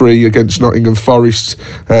took all 3 against Nottingham Forest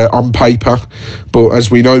on paper, but as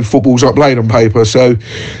we know, football's not played on paper, so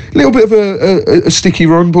a little bit of a sticky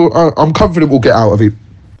run, but I'm confident we'll get out of it.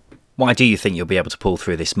 Why do you think you'll be able to pull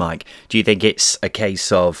through this, Mike? Do you think it's a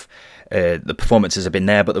case of the performances have been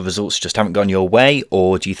there but the results just haven't gone your way,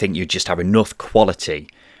 or do you think you just have enough quality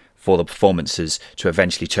for the performances to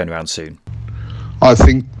eventually turn around soon? I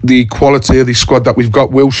think the quality of the squad that we've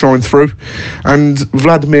got will shine through, and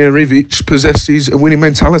Vladimir Ivic possesses a winning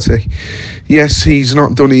mentality. Yes, he's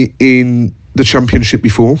not done it in the Championship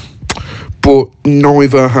before, but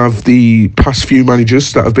neither have the past few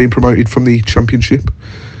managers that have been promoted from the Championship.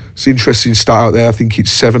 It's an interesting stat out there. I think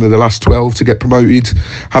it's 7 of the last 12 to get promoted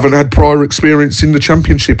haven't had prior experience in the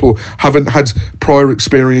Championship, or haven't had prior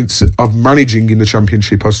experience of managing in the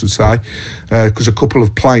Championship, I should say, because a couple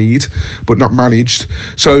have played but not managed.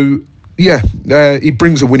 So, yeah, he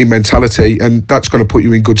brings a winning mentality, and that's going to put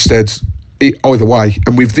you in good stead either way.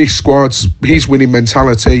 And with this squad, his winning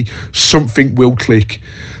mentality, something will click.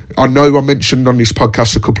 I know I mentioned on this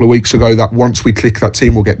podcast a couple of weeks ago that once we click, that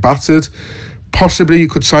team will get battered. Possibly you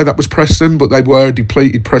could say that was Preston, but they were a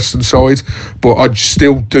depleted Preston side. But I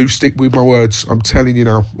still do stick with my words. I'm telling you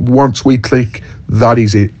now, once we click, that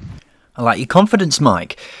is it. I like your confidence,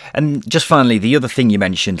 Mike. And just finally, the other thing you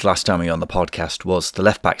mentioned last time we were on the podcast was the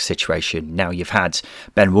left-back situation. Now, you've had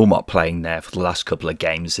Ben Wilmot playing there for the last couple of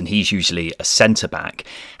games, and he's usually a centre-back.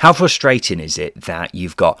 How frustrating is it that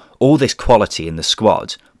you've got all this quality in the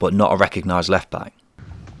squad, but not a recognised left-back?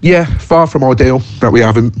 Yeah, far from ideal that we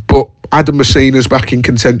haven't, but Adam Messina's back in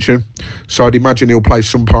contention, so I'd imagine he'll play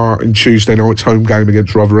some part in Tuesday night's home game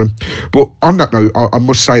against Rotherham. But on that note, I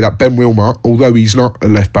must say that Ben Wilmot, although he's not a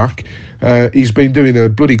left-back, he's been doing a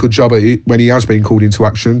bloody good job at it when he has been called into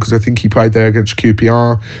action, because I think he played there against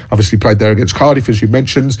QPR, obviously played there against Cardiff, as you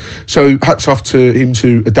mentioned, so hats off to him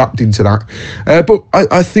to adapt into that. But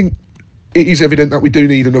I think it is evident that we do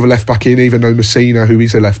need another left-back in, even though Messina, who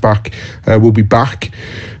is a left-back, will be back,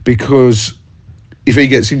 because if he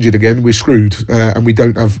gets injured again, we're screwed, and we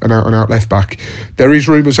don't have an out-and-out left-back. There is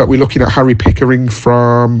rumours that we're looking at Harry Pickering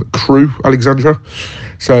from Crewe, Alexandra,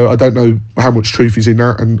 so I don't know how much truth is in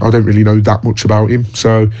that, and I don't really know that much about him.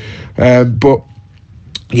 So, but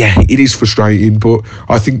yeah, it is frustrating, but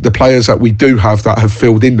I think the players that we do have that have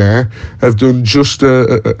filled in there have done just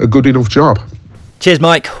a good enough job. Cheers,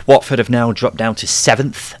 Mike. Watford have now dropped down to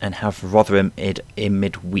 7th and have Rotherham in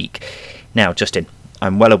midweek. Now, Justin,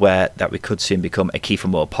 I'm well aware that we could soon become a Kiefer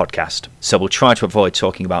Moore podcast, so we'll try to avoid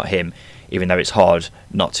talking about him, even though it's hard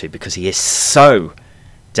not to, because he is so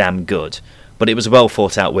damn good. But it was a well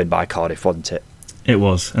thought out win by Cardiff, wasn't it? It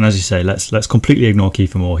was, and as you say, let's completely ignore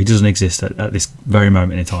Kiefer Moore. He doesn't exist at this very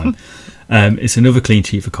moment in time. It's another clean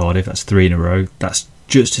sheet for Cardiff. That's 3 in a row. That's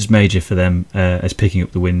just as major for them as picking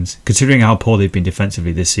up the wins, considering how poor they've been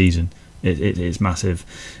defensively this season. It's massive.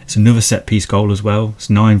 It's another set piece goal as well. It's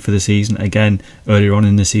 9 for the season. Again, earlier on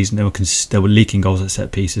in the season they were leaking goals at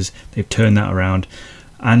set pieces. They've turned that around,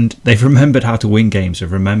 and they've remembered how to win games.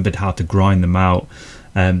 They've remembered how to grind them out,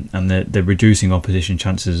 and they're reducing opposition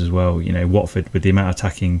chances as well. You know, Watford, with the amount of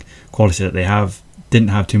attacking quality that they have, didn't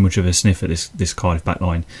have too much of a sniff at this Cardiff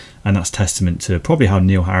backline, and that's testament to probably how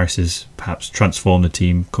Neil Harris has perhaps transformed the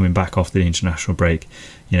team coming back off the international break.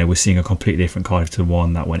 You know, we're seeing a completely different Cardiff to the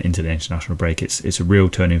one that went into the international break. It's a real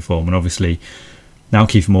turn in form, and obviously now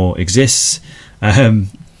Kiefer Moore exists.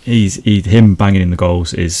 Him banging in the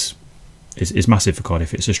goals is massive for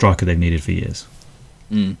Cardiff. It's a striker they've needed for years.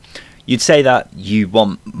 You'd say that you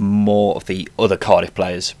want more of the other Cardiff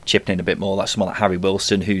players chipping in a bit more, like someone like Harry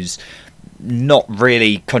Wilson, who's not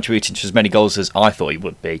really contributing to as many goals as I thought he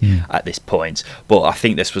would be at this point. But I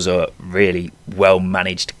think this was a really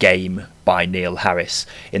well-managed game by Neil Harris,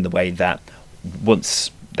 in the way that once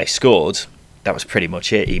they scored, that was pretty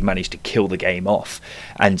much it. He managed to kill the game off.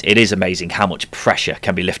 And it is amazing how much pressure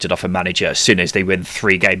can be lifted off a manager as soon as they win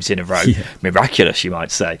 3 games in a row. Yeah. Miraculous, you might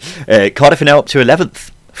say. Cardiff are now up to 11th.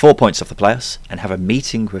 4 points off the playoffs, and have a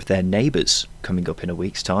meeting with their neighbours coming up in a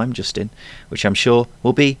week's time, Justin, which I'm sure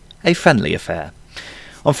will be a friendly affair.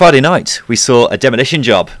 On Friday night, we saw a demolition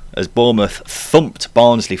job as Bournemouth thumped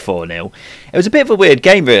Barnsley 4-0. It was a bit of a weird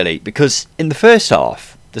game, really, because in the first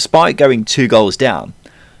half, despite going 2 goals down,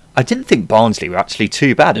 I didn't think Barnsley were actually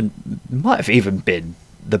too bad, and might have even been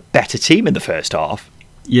the better team in the first half.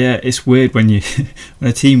 Yeah, it's weird when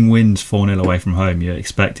a team wins 4-0 away from home, you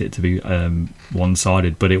expect it to be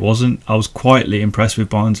one-sided, but it wasn't. I was quietly impressed with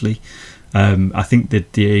Barnsley. I think the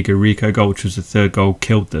Diego Rico goal, which was the 3rd goal,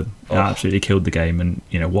 killed them. It absolutely killed the game, and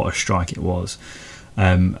what a strike it was.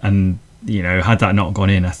 And had that not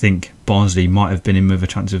gone in, I think Barnsley might have been in with a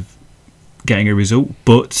chance of getting a result,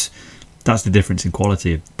 but that's the difference in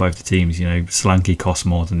quality of both the teams. Solanke costs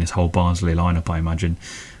more than this whole Barnsley lineup, I imagine.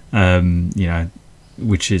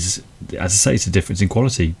 Which is, as I say, it's a difference in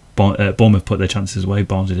quality. Bournemouth put their chances away,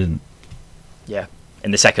 Barnsley didn't. Yeah, in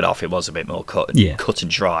the second half it was a bit more cut and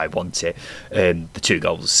dry, wasn't it? The 2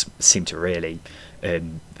 goals seemed to really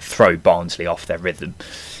throw Barnsley off their rhythm.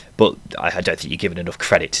 But I don't think you're giving enough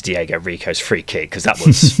credit to Diego Rico's free kick, because that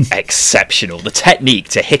was exceptional. The technique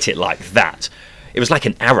to hit it like that, it was like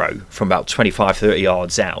an arrow from about 25, 30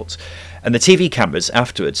 yards out. And the TV cameras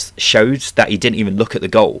afterwards showed that he didn't even look at the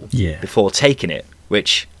goal before taking it,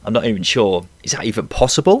 which I'm not even sure, is that even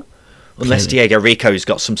possible? Unless Diego Rico's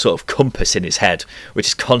got some sort of compass in his head, which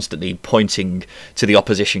is constantly pointing to the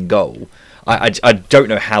opposition goal. I don't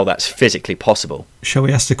know how that's physically possible. Shall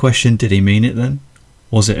we ask the question, did he mean it then?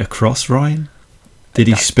 Was it a cross, Ryan? Did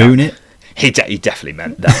he spoon it? He definitely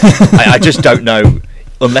meant that. I just don't know,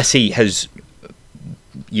 unless he has,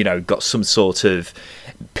 got some sort of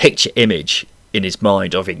picture image in his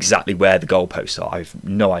mind of exactly where the goalposts are. I've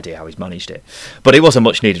no idea how he's managed it. But it was a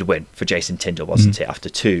much needed win for Jason Tyndall, wasn't it? After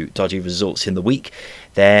 2 dodgy results in the week,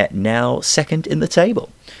 they're now second in the table.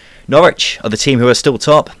 Norwich are the team who are still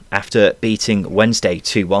top after beating Wednesday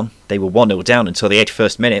 2-1. They were 1-0 down until the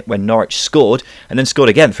 81st minute when Norwich scored, and then scored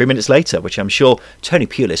again 3 minutes later, which I'm sure Tony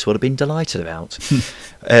Pulis would have been delighted about.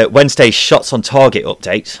 Wednesday's shots on target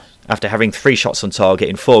update. After having 3 shots on target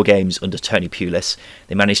in 4 games under Tony Pulis,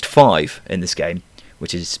 they managed 5 in this game,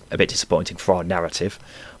 which is a bit disappointing for our narrative.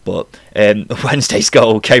 But Wednesday's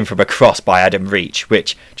goal came from a cross by Adam Reach,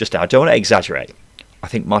 which, just now, I don't want to exaggerate, I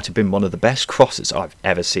think might have been one of the best crosses I've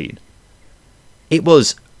ever seen. It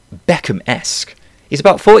was Beckham-esque. He's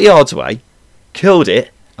about 40 yards away, curled it,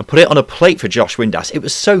 and put it on a plate for Josh Windass. It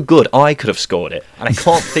was so good, I could have scored it. And I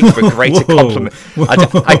can't think of a greater compliment.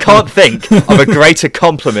 I can't think of a greater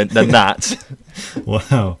compliment than that.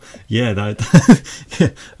 Wow. Yeah.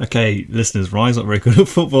 Okay, listeners, Ryan's not very good at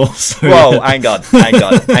football. So Whoa, hang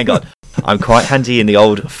on. I'm quite handy in the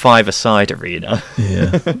old five-a-side arena.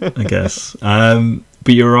 Yeah, I guess.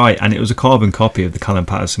 But you're right, and it was a carbon copy of the Callum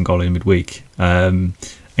Patterson goal in midweek. And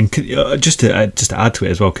just to add to it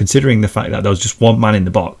as well, considering the fact that there was just one man in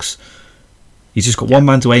the box, he's just got one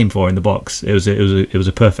man to aim for in the box. It was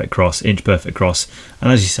a perfect cross, inch perfect cross.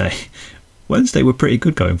 And as you say, Wednesday were pretty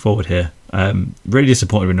good going forward here. Really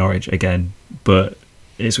disappointed with Norwich again, but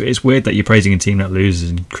it's weird that you're praising a team that loses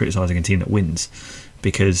and criticising a team that wins,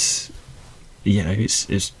 because it's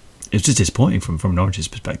just disappointing from Norwich's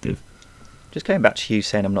perspective. Just going back to you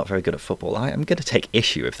saying I'm not very good at football, I'm going to take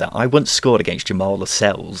issue with that. I once scored against Jamal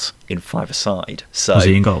Lascelles in five-a-side. So was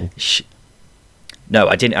he in goal? No,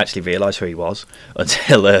 I didn't actually realise who he was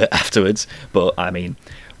until afterwards. But I mean,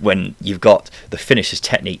 when you've got the finisher's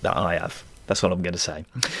technique that I have, that's what I'm going to say.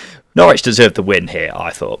 Norwich deserved the win here, I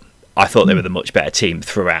thought. I thought they were the much better team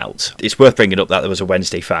throughout. It's worth bringing up that there was a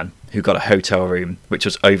Wednesday fan who got a hotel room which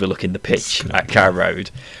was overlooking the pitch at Carrow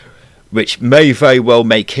Road, which may very well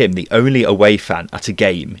make him the only away fan at a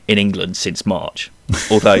game in England since March.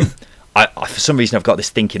 Although, I for some reason, I've got this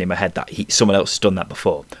thinking in my head that someone else has done that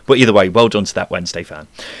before. But either way, well done to that Wednesday fan.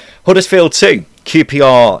 Huddersfield 2,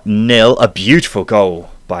 QPR 0. A beautiful goal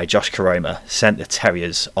by Josh Koroma sent the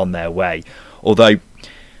Terriers on their way. Although,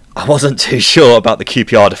 I wasn't too sure about the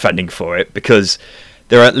QPR defending for it, because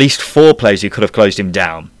there are at least 4 players who could have closed him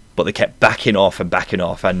down, but they kept backing off,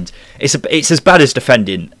 and it's as bad as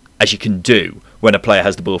defending as you can do when a player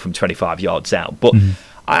has the ball from 25 yards out. But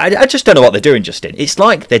I just don't know what they're doing, Justin. It's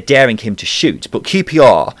like they're daring him to shoot, but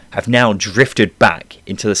QPR have now drifted back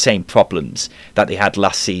into the same problems that they had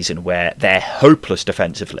last season, where they're hopeless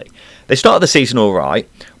defensively. They started the season all right,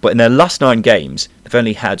 but in their last 9 games, they've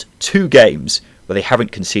only had 2 games where they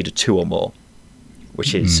haven't conceded 2 or more,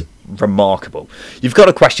 which is remarkable. You've got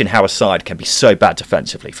to question how a side can be so bad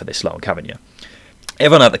defensively for this long, haven't you?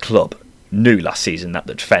 Everyone at the club knew last season that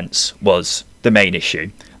the defence was the main issue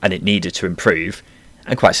and it needed to improve,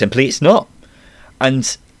 and quite simply it's not.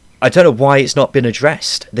 And I don't know why it's not been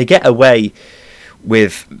addressed. They get away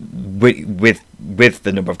with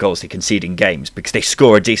the number of goals they concede in games because they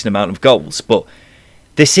score a decent amount of goals, but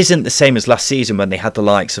this isn't the same as last season when they had the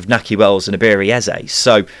likes of Naki Wells and Iberi Eze.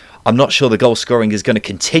 So I'm not sure the goal scoring is going to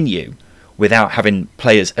continue without having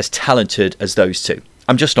players as talented as those two.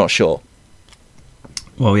 I'm just not sure.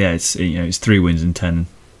 Well, yeah, it's 3 wins and 10,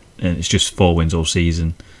 and it's just 4 wins all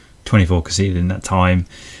season, 24 conceded in that time.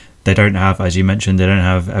 They don't have, as you mentioned,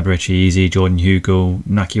 Eberichi Eze, Jordan Hugill,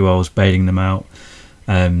 Naki Wells bailing them out.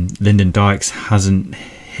 Lyndon Dykes hasn't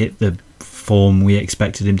hit the form we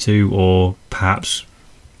expected him to, or perhaps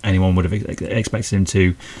anyone would have expected him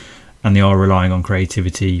to, and they are relying on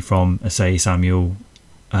creativity from Asai Samuel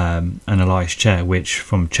and Elias Chair, which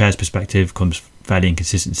from Chair's perspective comes fairly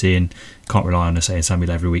inconsistency, and can't rely on Asai Samuel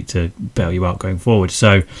every week to bail you out going forward.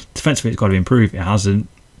 So defensively it's got to improve. It hasn't.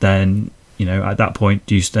 Then at that point,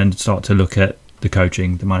 do you then start to look at the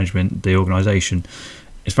coaching, the management, the organisation?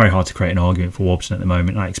 It's very hard to create an argument for Wobson at the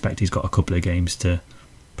moment. I expect he's got a couple of games to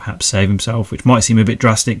perhaps save himself, which might seem a bit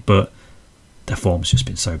drastic, but their form's just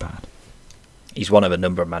been so bad. He's one of a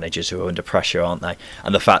number of managers who are under pressure, aren't they?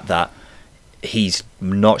 And the fact that he's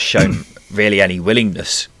not shown really any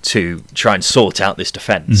willingness to try and sort out this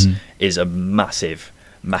defence is a massive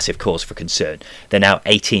cause for concern. They're now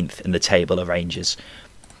 18th in the table of Rangers.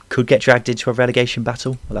 Could get dragged into a relegation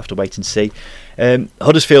battle. We'll have to wait and see.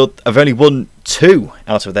 Huddersfield have only won 2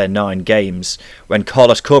 out of their 9 games when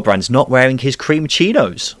Carlos Corberán's not wearing his cream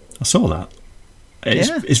chinos. I saw that.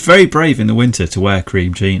 It's very brave in the winter to wear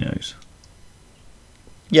cream chinos.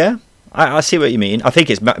 Yeah, I see what you mean. I think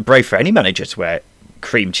it's brave for any manager to wear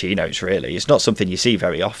cream chinos, really. It's not something you see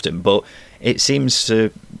very often, but it seems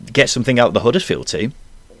to get something out of the Huddersfield team.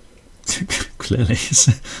 Clearly.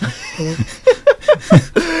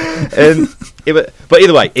 But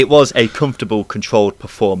either way, it was a comfortable, controlled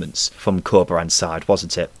performance from Corberán's side,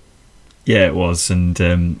 wasn't it? Yeah, it was, and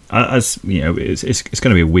as you know, it's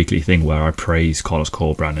going to be a weekly thing where I praise Carlos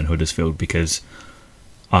Corberán and Huddersfield, because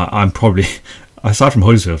I'm probably, aside from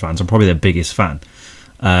Huddersfield fans, I'm probably their biggest fan.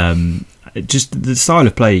 Just the style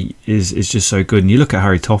of play is just so good, and you look at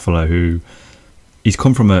Harry Toffolo, who he's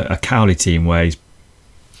come from a Cowley team where he's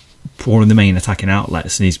one of the main attacking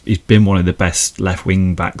outlets, and he's been one of the best left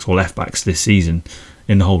wing backs or left backs this season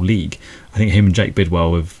in the whole league. I think him and Jake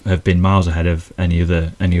Bidwell have been miles ahead of any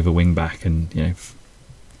other wing back, and you know,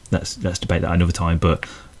 let's debate that another time. But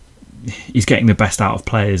he's getting the best out of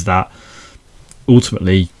players that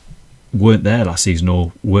ultimately weren't there last season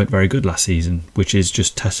or weren't very good last season, which is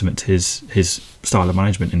just testament to his style of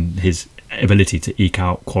management and his ability to eke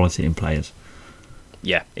out quality in players.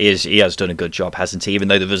 Yeah, he has done a good job, hasn't he? Even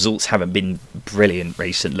though the results haven't been brilliant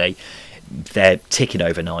recently, they're ticking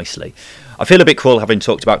over nicely. I feel a bit cruel having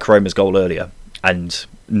talked about Karoma's goal earlier and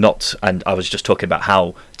I was just talking about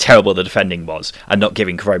how terrible the defending was and not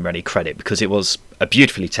giving Karoma any credit, because it was a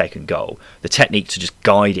beautifully taken goal. The technique to just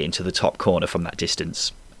guide it into the top corner from that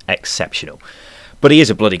distance, exceptional. But he is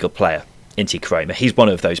a bloody good player, isn't he, Karoma? He's one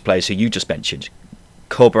of those players who you just mentioned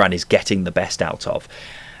Corberán is getting the best out of.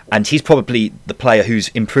 And he's probably the player who's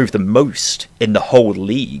improved the most in the whole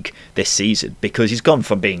league this season, because he's gone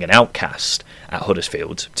from being an outcast at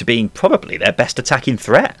Huddersfield to being probably their best attacking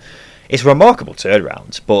threat. It's a remarkable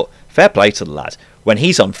turnaround, but fair play to the lad. When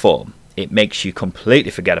he's on form, it makes you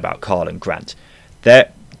completely forget about Carl and Grant.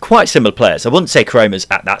 They're quite similar players. I wouldn't say Karoma's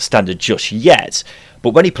at that standard just yet, but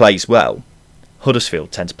when he plays well,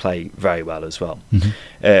 Huddersfield tend to play very well as well.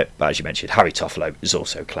 But as you mentioned, Harry Toffolo is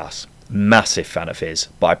also class. Massive fan of his,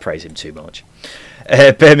 but I praise him too much.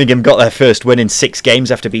 Birmingham got their first win in 6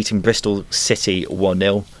 games after beating Bristol City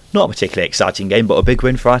 1-0. Not a particularly exciting game, but a big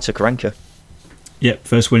win for Aitor Karanka. Yep,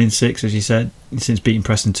 first win in 6, as you said, since beating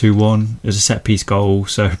Preston 2-1. It was a set-piece goal,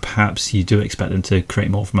 so perhaps you do expect them to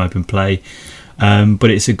create more from open play.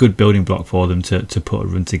 But it's a good building block for them to put a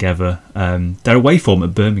run together. Their away form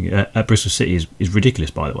at Birmingham, at Bristol City is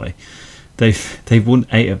ridiculous, by the way. They've won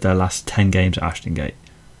 8 of their last 10 games at Ashton Gate.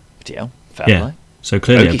 Fair play. So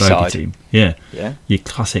clearly bogey a bogey side. team. Yeah, your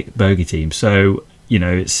classic bogey team. So you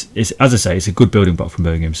know, it's as I say, it's a good building block from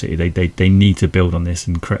Birmingham City. They need to build on this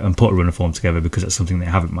and put a run of form together, because that's something they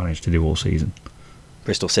haven't managed to do all season.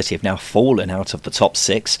 Bristol City have now fallen out of the top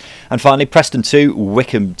 6. And finally, Preston 2,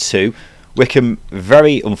 Wickham 2. Wickham,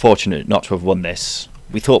 very unfortunate not to have won this.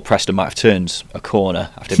 We thought Preston might have turned a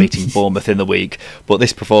corner after beating Bournemouth in the week, but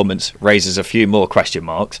this performance raises a few more question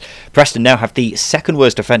marks. Preston now have the second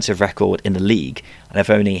worst defensive record in the league and have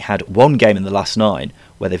only had 1 game in the last 9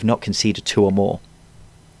 where they've not conceded 2 or more,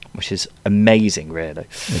 which is amazing, really.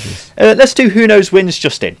 Let's do Who Knows Wins,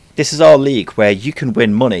 Justin. This is our league where you can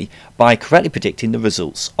win money by correctly predicting the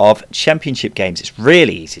results of championship games. It's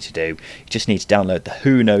really easy to do. You just need to download the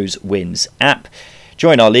Who Knows Wins app.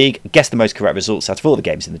 Join our league, guess the most correct results out of all the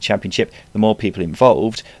games in the championship. The more people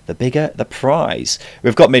involved, the bigger the prize.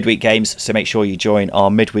 We've got midweek games, so make sure you join our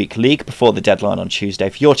midweek league before the deadline on Tuesday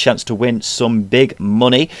for your chance to win some big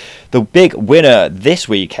money. The big winner this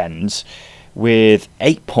weekend, with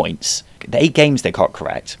 8 points, the 8 games they got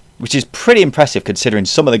correct, which is pretty impressive considering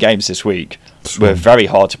some of the games this week were very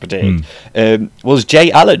hard to predict, was Jay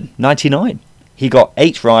Allen, 99. He got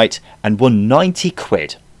 8 right and won 90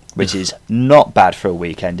 quid. Which is not bad for a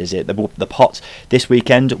weekend, is it? The pot this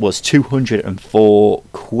weekend was 204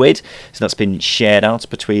 quid. So that's been shared out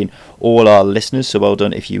between all our listeners. So well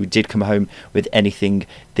done if you did come home with anything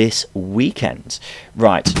this weekend.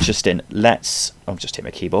 Right, Justin, I'll just hit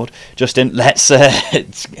my keyboard. Justin, let's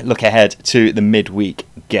look ahead to the midweek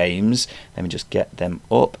games. Let me just get them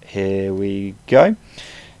up. Here we go.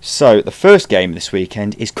 So the first game this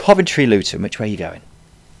weekend is Coventry Luton. Which way are you going?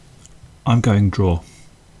 I'm going draw.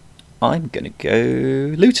 I'm going to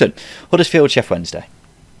go Luton. Huddersfield, Sheffield Wednesday.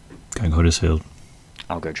 Going Huddersfield.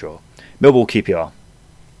 I'll go draw. Millwall, QPR.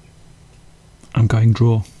 I'm going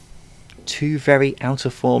draw. Two very out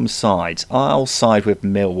of form sides. I'll side with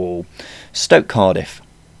Millwall. Stoke, Cardiff.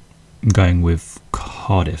 I'm going with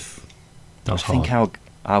Cardiff. That was I think hard.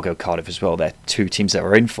 I'll go Cardiff as well. They're two teams that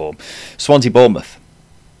are in form. Swansea, Bournemouth.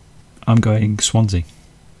 I'm going Swansea.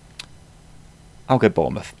 I'll go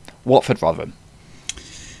Bournemouth. Watford, Rotherham.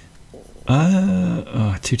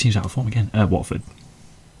 Two teams out of form again. Watford.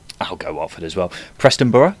 I'll go Watford as well.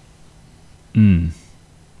 Preston, Borough.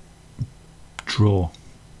 Draw.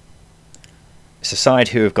 It's a side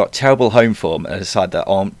who have got terrible home form and a side that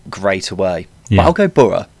aren't great away. Yeah. But I'll go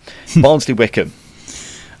Borough. Barnsley, Wickham.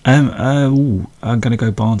 I'm going to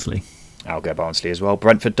go Barnsley. I'll go Barnsley as well.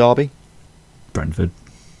 Brentford, Derby. Brentford.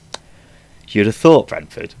 You'd have thought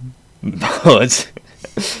Brentford. But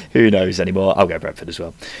who knows anymore. I'll go Brentford as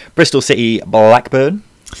well. Bristol City, Blackburn.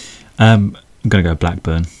 I'm going to go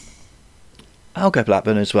Blackburn. I'll go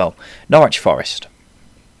Blackburn as well. Norwich, Forest.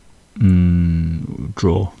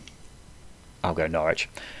 Draw. I'll go Norwich.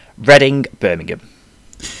 Reading, Birmingham.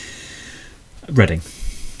 Reading.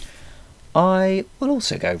 I will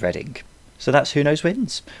also go Reading. So that's Who Knows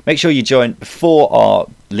Wins. Make sure you join before our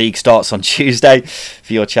league starts on Tuesday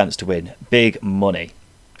for your chance to win big money.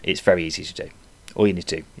 It's very easy to do. All you need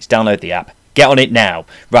to do is download the app. Get on it now.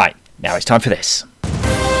 Right, now it's time for this.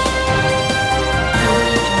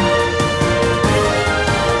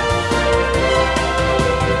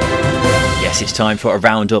 Yes, it's time for a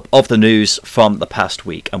roundup of the news from the past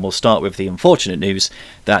week, and we'll start with the unfortunate news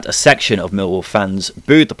that a section of Millwall fans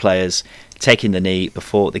booed the players taking the knee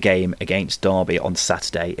before the game against Derby on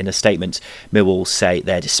Saturday. In a statement, Millwall say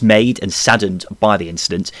they're dismayed and saddened by the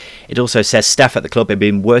incident. It also says staff at the club have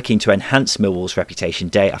been working to enhance Millwall's reputation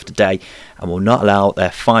day after day and will not allow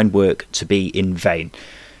their fine work to be in vain.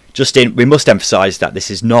 Justin, we must emphasise that this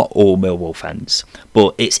is not all Millwall fans,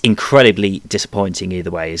 but it's incredibly disappointing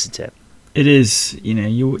either way, isn't it? It is.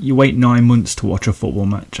 You wait 9 months to watch a football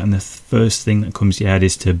match, and the first thing that comes to your head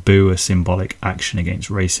is to boo a symbolic action against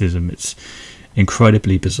racism. It's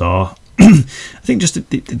incredibly bizarre. I think just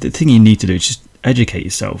the thing you need to do is just educate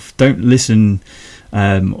yourself. Don't listen,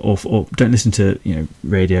 or don't listen to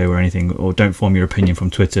radio or anything, or don't form your opinion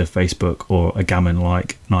from Twitter, Facebook, or a gammon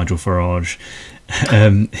like Nigel Farage.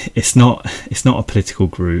 It's not a political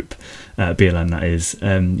group, BLM that is.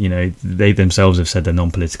 They themselves have said they're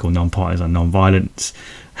non-political, non-partisan, non-violent.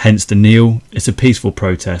 Hence the kneel. It's a peaceful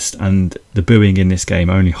protest, and the booing in this game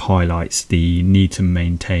only highlights the need to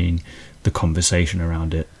maintain the conversation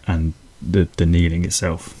around it and the kneeling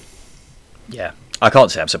itself. Yeah, I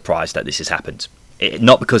can't say I'm surprised that this has happened.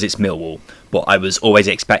 Not because it's Millwall, but I was always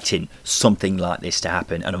expecting something like this to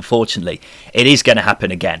happen, and unfortunately it is going to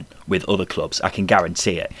happen again with other clubs. I can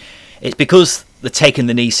guarantee it. It's because the taking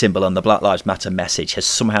the knee symbol and the Black Lives Matter message has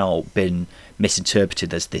somehow been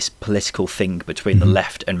misinterpreted as this political thing between the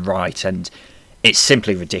left and right, and it's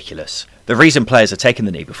simply ridiculous. The reason players are taking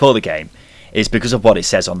the knee before the game is because of what it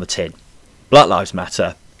says on the tin. Black Lives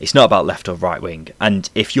Matter. It's not about left or right wing, and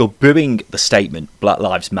if you're booing the statement Black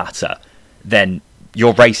Lives Matter, then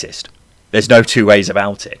you're racist. There's no two ways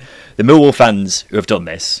about it. The Millwall fans who have done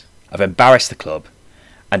this have embarrassed the club,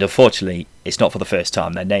 and unfortunately it's not for the first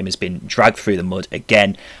time. Their name has been dragged through the mud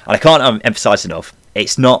again, and I can't emphasise enough,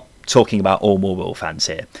 it's not talking about all Millwall fans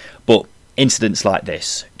here, but incidents like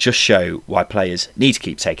this just show why players need to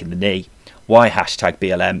keep taking the knee, why hashtag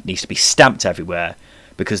BLM needs to be stamped everywhere,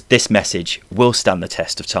 because this message will stand the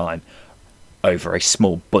test of time over a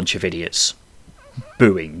small bunch of idiots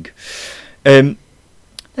booing.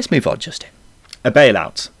 Let's move on, Justin. A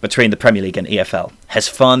bailout between the Premier League and EFL has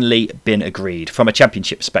finally been agreed. From a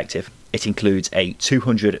championship perspective, it includes a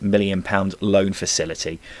 £200 million loan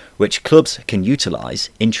facility, which clubs can utilise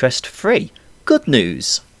interest-free. Good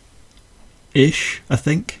news. Ish, I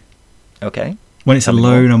think. Okay. When it's a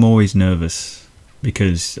loan, I'm always nervous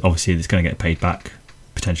because obviously it's going to get paid back,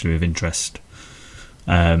 potentially with interest.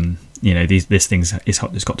 This thing's it's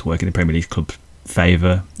got to work in the Premier League club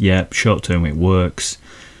favour. Yeah, short term it works.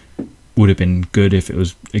 Would have been good if it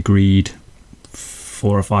was agreed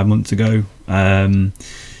 4 or 5 months ago. Don't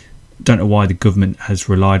know why the government has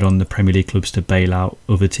relied on the Premier League clubs to bail out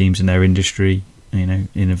other teams in their industry. In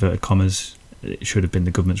inverted commas, it should have been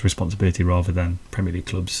the government's responsibility rather than Premier League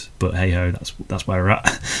clubs. But hey ho, that's where we're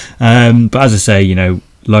at. But as I say,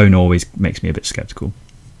 loan always makes me a bit sceptical.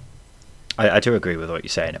 I do agree with what you're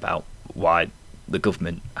saying about why the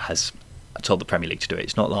government has told the Premier League to do it.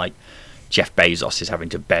 It's not like Jeff Bezos is having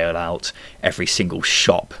to bail out every single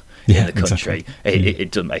shop in the country. Exactly.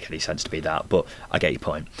 It doesn't make any sense to be that, but I get your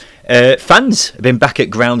point. Fans have been back at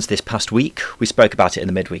grounds this past week. We spoke about it in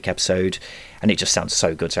the midweek episode, and it just sounds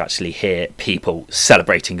so good to actually hear people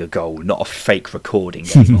celebrating a goal, not a fake recording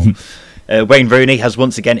anymore. Wayne Rooney has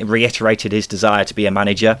once again reiterated his desire to be a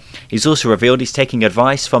manager. He's also revealed he's taking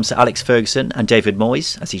advice from Sir Alex Ferguson and David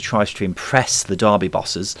Moyes as he tries to impress the Derby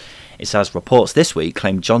bosses. It says reports this week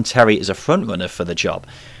claim John Terry is a frontrunner for the job.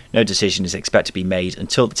 No decision is expected to be made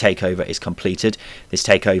until the takeover is completed. This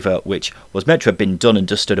takeover, which was meant to have been done and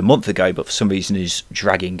dusted a month ago, but for some reason is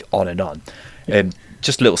dragging on and on.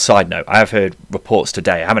 Just a little side note, I have heard reports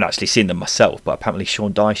today, I haven't actually seen them myself, but apparently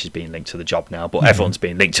Sean Dyche is being linked to the job now, but everyone's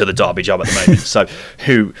being linked to the Derby job at the moment, so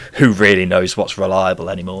who really knows what's reliable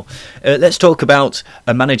anymore. Let's talk about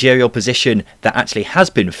a managerial position that actually has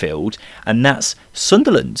been filled, and that's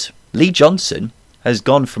Sunderland. Lee Johnson has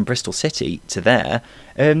gone from Bristol City to there.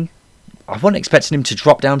 I wasn't expecting him to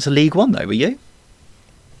drop down to League One, though, were you?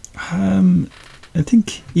 I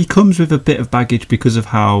think he comes with a bit of baggage because of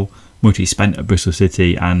how much he spent at Bristol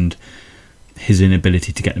City and his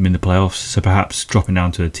inability to get them in the playoffs. So perhaps dropping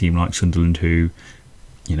down to a team like Sunderland, who,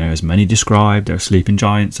 as many described, they're a sleeping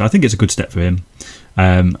giant. So I think it's a good step for him.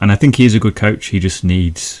 And I think he is a good coach. He just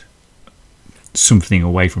needs something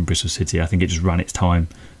away from Bristol City. I think it just ran its time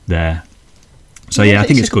there. So I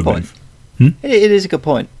think it's a good move. It is a good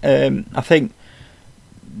point. I think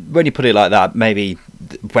when you put it like that, maybe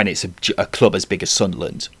when it's a club as big as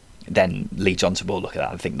Sunderland, then Lee Johnson will look at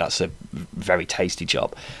that and think that's a very tasty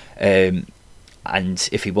job. And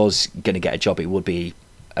if he was going to get a job, it would be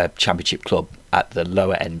a championship club at the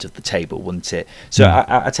lower end of the table, wouldn't it? So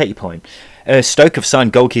I take your point. Stoke have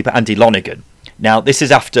signed goalkeeper Andy Lonergan. Now, this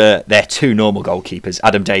is after their two normal goalkeepers,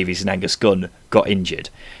 Adam Davies and Angus Gunn, got injured.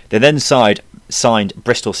 They then signed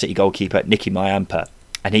Bristol City goalkeeper Nicky Mayampa,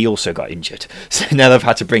 and he also got injured. So now they've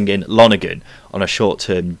had to bring in Lonergan on a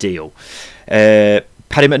short-term deal.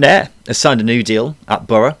 Paddy McNair has signed a new deal at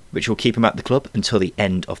Borough, which will keep him at the club until the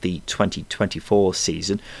end of the 2024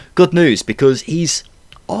 season. Good news, because he's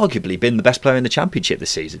arguably been the best player in the Championship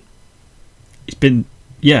this season. It's been,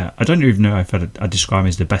 I don't even know if I'd describe him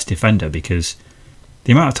as the best defender, because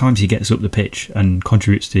the amount of times he gets up the pitch and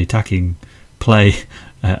contributes to the attacking play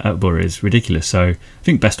at Borough is ridiculous. So I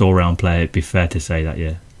think best all-round player, it'd be fair to say that,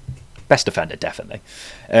 yeah. Best defender, definitely.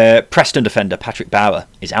 Preston defender Patrick Bauer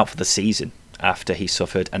is out for the season after he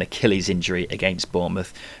suffered an Achilles injury against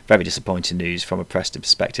Bournemouth. Very disappointing news from a Preston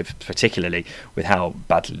perspective, particularly with how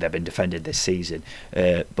badly they've been defended this season.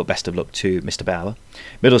 But best of luck to Mr. Bauer.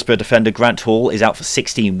 Middlesbrough defender Grant Hall is out for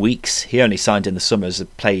 16 weeks. He only signed in the summer, has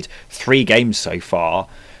played 3 games so far.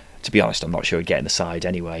 To be honest, I'm not sure he'd get in the side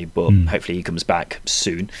anyway, but hopefully he comes back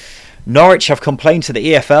soon. Norwich have complained to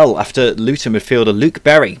the EFL after Luton midfielder Luke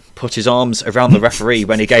Berry put his arms around the referee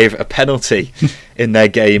when he gave a penalty in their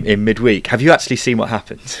game in midweek. Have you actually seen what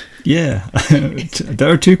happened? Yeah. There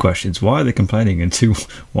are 2 questions. Why are they complaining? And 2,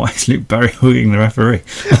 why is Luke Berry hugging the referee?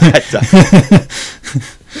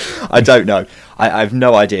 I don't know. I have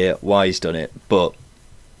no idea why he's done it, but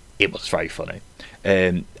it was very funny.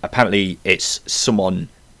 Apparently it's someone...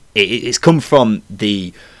 It's come from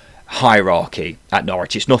the hierarchy at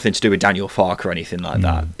Norwich. It's nothing to do with Daniel Farke or anything like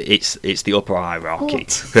that. It's the upper hierarchy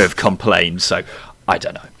who have complained, so I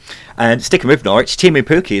don't know. And sticking with Norwich, Teemu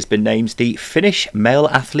Pukki has been named the Finnish Male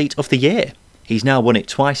Athlete of the Year. He's now won it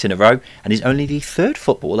twice in a row and is only the 3rd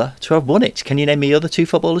footballer to have won it. Can you name me the other 2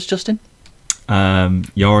 footballers, Justin?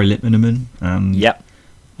 Jari Litmanen and yep.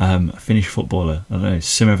 A Finnish footballer, I don't know,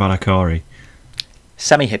 Simo Valakari.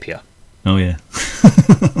 Sami Hyypiä. Oh yeah.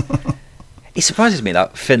 It surprises me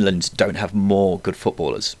that Finland don't have more good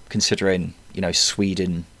footballers, considering,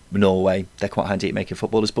 Sweden, Norway, they're quite handy at making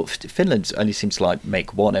footballers, but Finland only seems to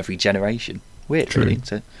make one every generation. Weird, really,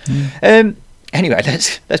 isn't it? Yeah. Anyway,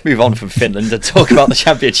 let's move on from Finland and talk about the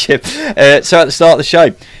Championship. So at the start of the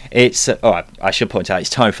show, it's I should point out it's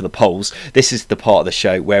time for the polls. This is the part of the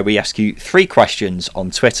show where we ask you 3 questions on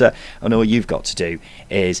Twitter, and all you've got to do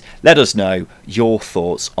is let us know your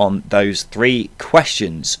thoughts on those 3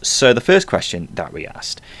 questions. So the first question that we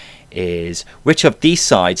asked is, which of these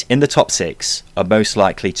sides in the top 6 are most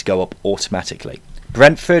likely to go up automatically?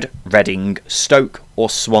 Brentford, Reading, Stoke or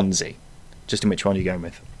Swansea? Justin, which one are you going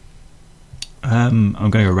with? I'm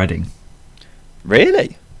going to go Reading.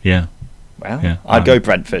 Really? Yeah. Well, yeah, I'd go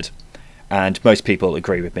Brentford. And most people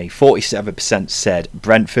agree with me. 47% said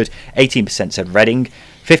Brentford, 18% said Reading,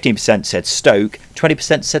 15% said Stoke,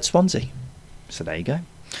 20% said Swansea. So there you go.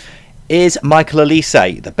 Is Michael Elise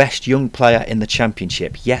the best young player in the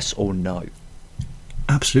Championship? Yes or no?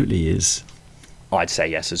 Absolutely is. I'd say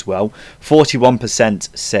yes as well.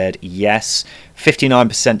 41% said yes.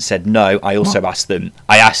 59% said no. I also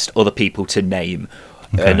asked other people to name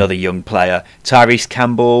another young player. Tyrese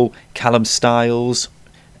Campbell, Callum Styles.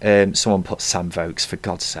 Someone put Sam Vokes, for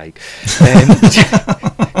God's sake.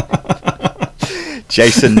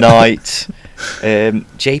 Jason Knight.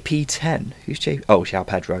 JP10. Who's JP? Oh, João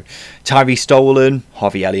Pedro. Tyree Stolen.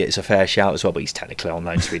 Harvey Elliott is a fair shout as well, but he's technically on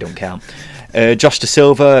loan, so we don't count. Josh Da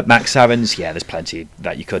Silva, Max Aarons. Yeah, there's plenty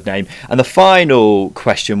that you could name. And the final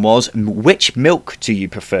question was, which milk do you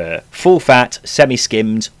prefer? Full fat,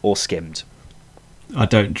 semi-skimmed, or skimmed? I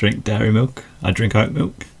don't drink dairy milk. I drink oat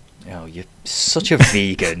milk. Oh, you're such a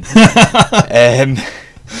vegan.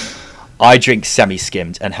 I drink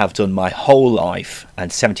semi-skimmed and have done my whole life,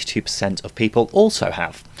 and 72% of people also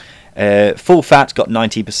have. Full fat got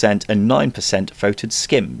 90% and 9% voted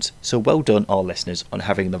skimmed. So well done, our listeners, on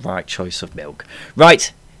having the right choice of milk.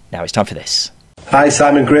 Right, now it's time for this. Hi,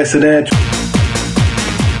 Simon Grayson here.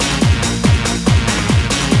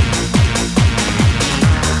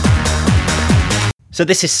 So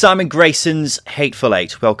this is Simon Grayson's Hateful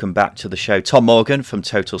Eight. Welcome back to the show. Tom Morgan from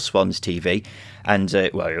Total Swans TV. And,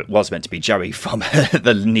 well, it was meant to be Joey from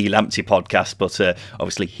the Neil Lamptey podcast, but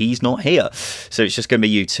obviously he's not here. So it's just going to be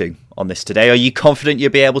you two on this today. Are you confident you'll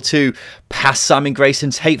be able to pass Simon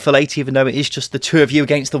Grayson's Hateful Eight, even though it is just the two of you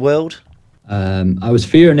against the world? I was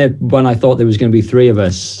fearing it when I thought there was going to be three of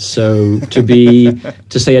us. So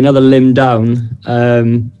to say another limb down,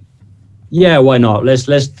 yeah, why not?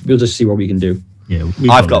 We'll just see what we can do. Yeah,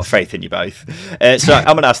 I've got faith in you both. So I'm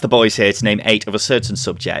going to ask the boys here to name 8 of a certain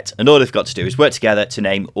subject, and all they've got to do is work together to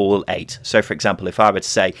name all 8. So, for example, if I were to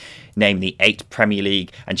say, name the 8 Premier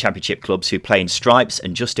League and Championship clubs who play in stripes,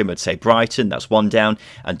 and Justin would say Brighton, that's one down,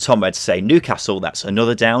 and Tom would say Newcastle, that's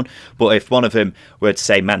another down. But if one of them were to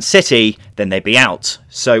say Man City, then they'd be out.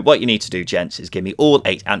 So what you need to do, gents, is give me all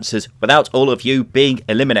 8 answers without all of you being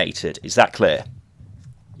eliminated. Is that clear?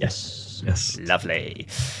 Yes. Yes. Lovely.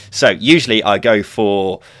 So usually I go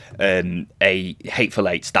for a Hateful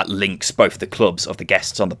Eight that links both the clubs of the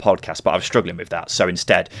guests on the podcast, but I was struggling with that. So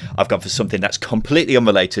instead, I've gone for something that's completely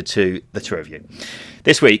unrelated to the two of you.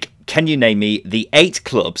 This week, can you name me the 8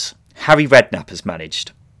 clubs Harry Redknapp has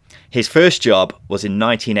managed? His first job was in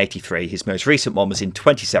 1983. His most recent one was in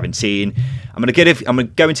 2017. I'm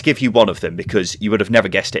going to give you one of them because you would have never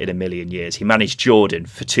guessed it in a million years. He managed Jordan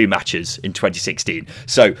for 2 matches in 2016.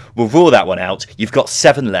 So we'll rule that one out. You've got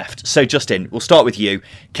 7 left. So Justin, we'll start with you.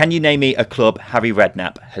 Can you name me a club Harry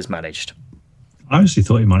Redknapp has managed? I honestly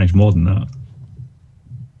thought he managed more than that.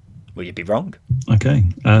 Well, you'd be wrong. Okay.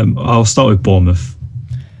 I'll start with Bournemouth.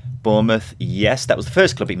 Bournemouth, yes, that was the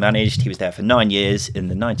first club he managed. He was there for 9 years in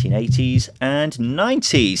the 1980s and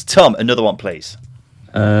 90s. Tom, another one, please.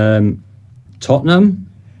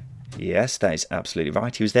 Tottenham? Yes, that is absolutely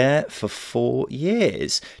right. He was there for 4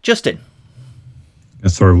 years. Justin?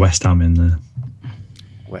 Let's throw West Ham in there.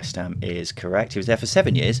 West Ham is correct. He was there for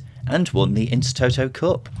 7 years and won the Intertoto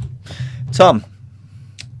Cup. Tom?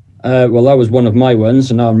 Well, that was one of my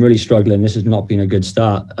ones, and now I'm really struggling. This has not been a good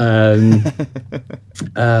start.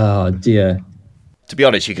 Oh, dear. To be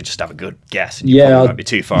honest, you could just have a good guess. And you probably won't be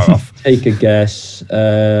too far off. Take a guess.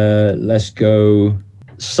 Let's go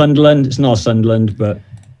Sunderland. It's not Sunderland, but...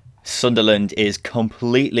 Sunderland is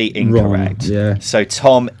completely incorrect. Wrong, yeah. So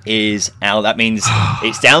Tom is out. That means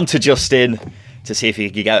it's down to Justin to see if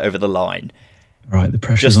he can get over the line. Right, the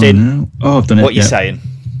pressure's Justin, on now. Oh, I've done it. What are you saying?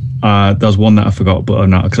 There was one that I forgot, but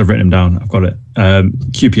not because I've written them down. I've got it.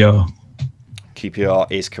 QPR.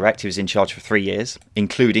 QPR is correct. He was in charge for 3 years,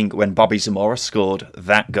 including when Bobby Zamora scored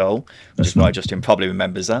that goal, which is why Justin probably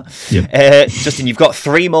remembers that. Yep. Justin, you've got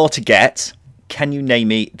 3 more to get. Can you name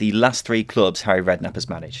me the last 3 clubs Harry Redknapp has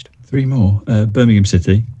managed? 3 more. Birmingham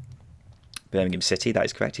City. Birmingham City, that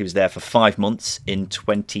is correct. He was there for 5 months in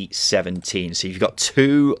 2017. So you've got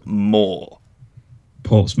 2 more.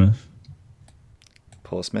 Portsmouth.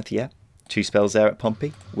 Portsmouth, yeah. 2 spells there at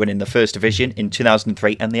Pompey, winning the First Division in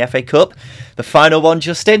 2003 and the FA Cup. The final one,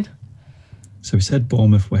 Justin? So we said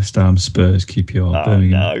Bournemouth, West Ham, Spurs, QPR,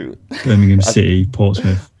 Birmingham City,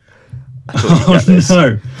 Portsmouth. I thought you'd get this.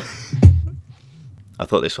 No. I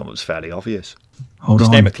thought this one was fairly obvious. Hold Just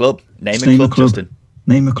on. name a club. Name a club, Justin.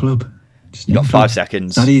 Name a club. You got 5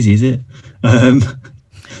 seconds. That easy, is it? I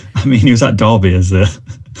mean, he was at Derby as a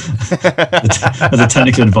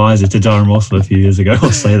technical advisor to Darren Russell a few years ago.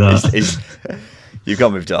 I'll say that. You've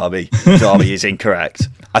gone with Derby. Derby is incorrect.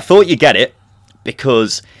 I thought you'd get it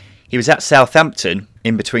because he was at Southampton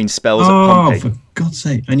in between spells at Pompey. Oh, for God's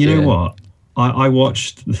sake. And you know what? I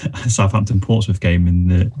watched the Southampton Portsmouth game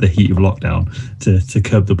in the heat of lockdown to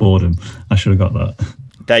curb the boredom. I should have got that.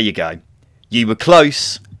 There you go. You were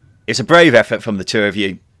close. It's a brave effort from the two of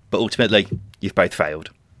you, but ultimately, you've both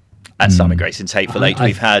failed. At Simon Grayson Tate for late,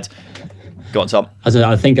 we've had... Go on, Tom.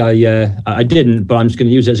 I think I didn't, but I'm just going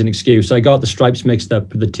to use it as an excuse. I got the stripes mixed up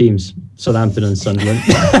with the teams, Southampton and Sunderland.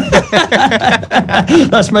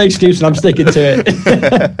 That's my excuse, and I'm sticking to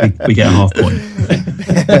it. we get a half point.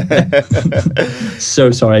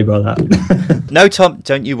 So sorry about that. No, Tom,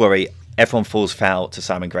 don't you worry. Everyone falls foul to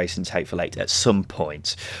Simon Grayson Tate for late at some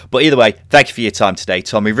point. But either way, thank you for your time today,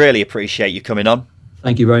 Tom. We really appreciate you coming on.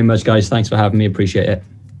 Thank you very much, guys. Thanks for having me. Appreciate it.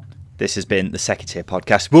 This has been the Second Tier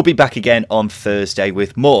Podcast. We'll be back again on Thursday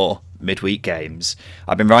with more midweek games.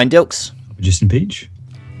 I've been Ryan Dilks. Justin Peach.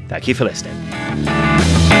 Thank you for listening.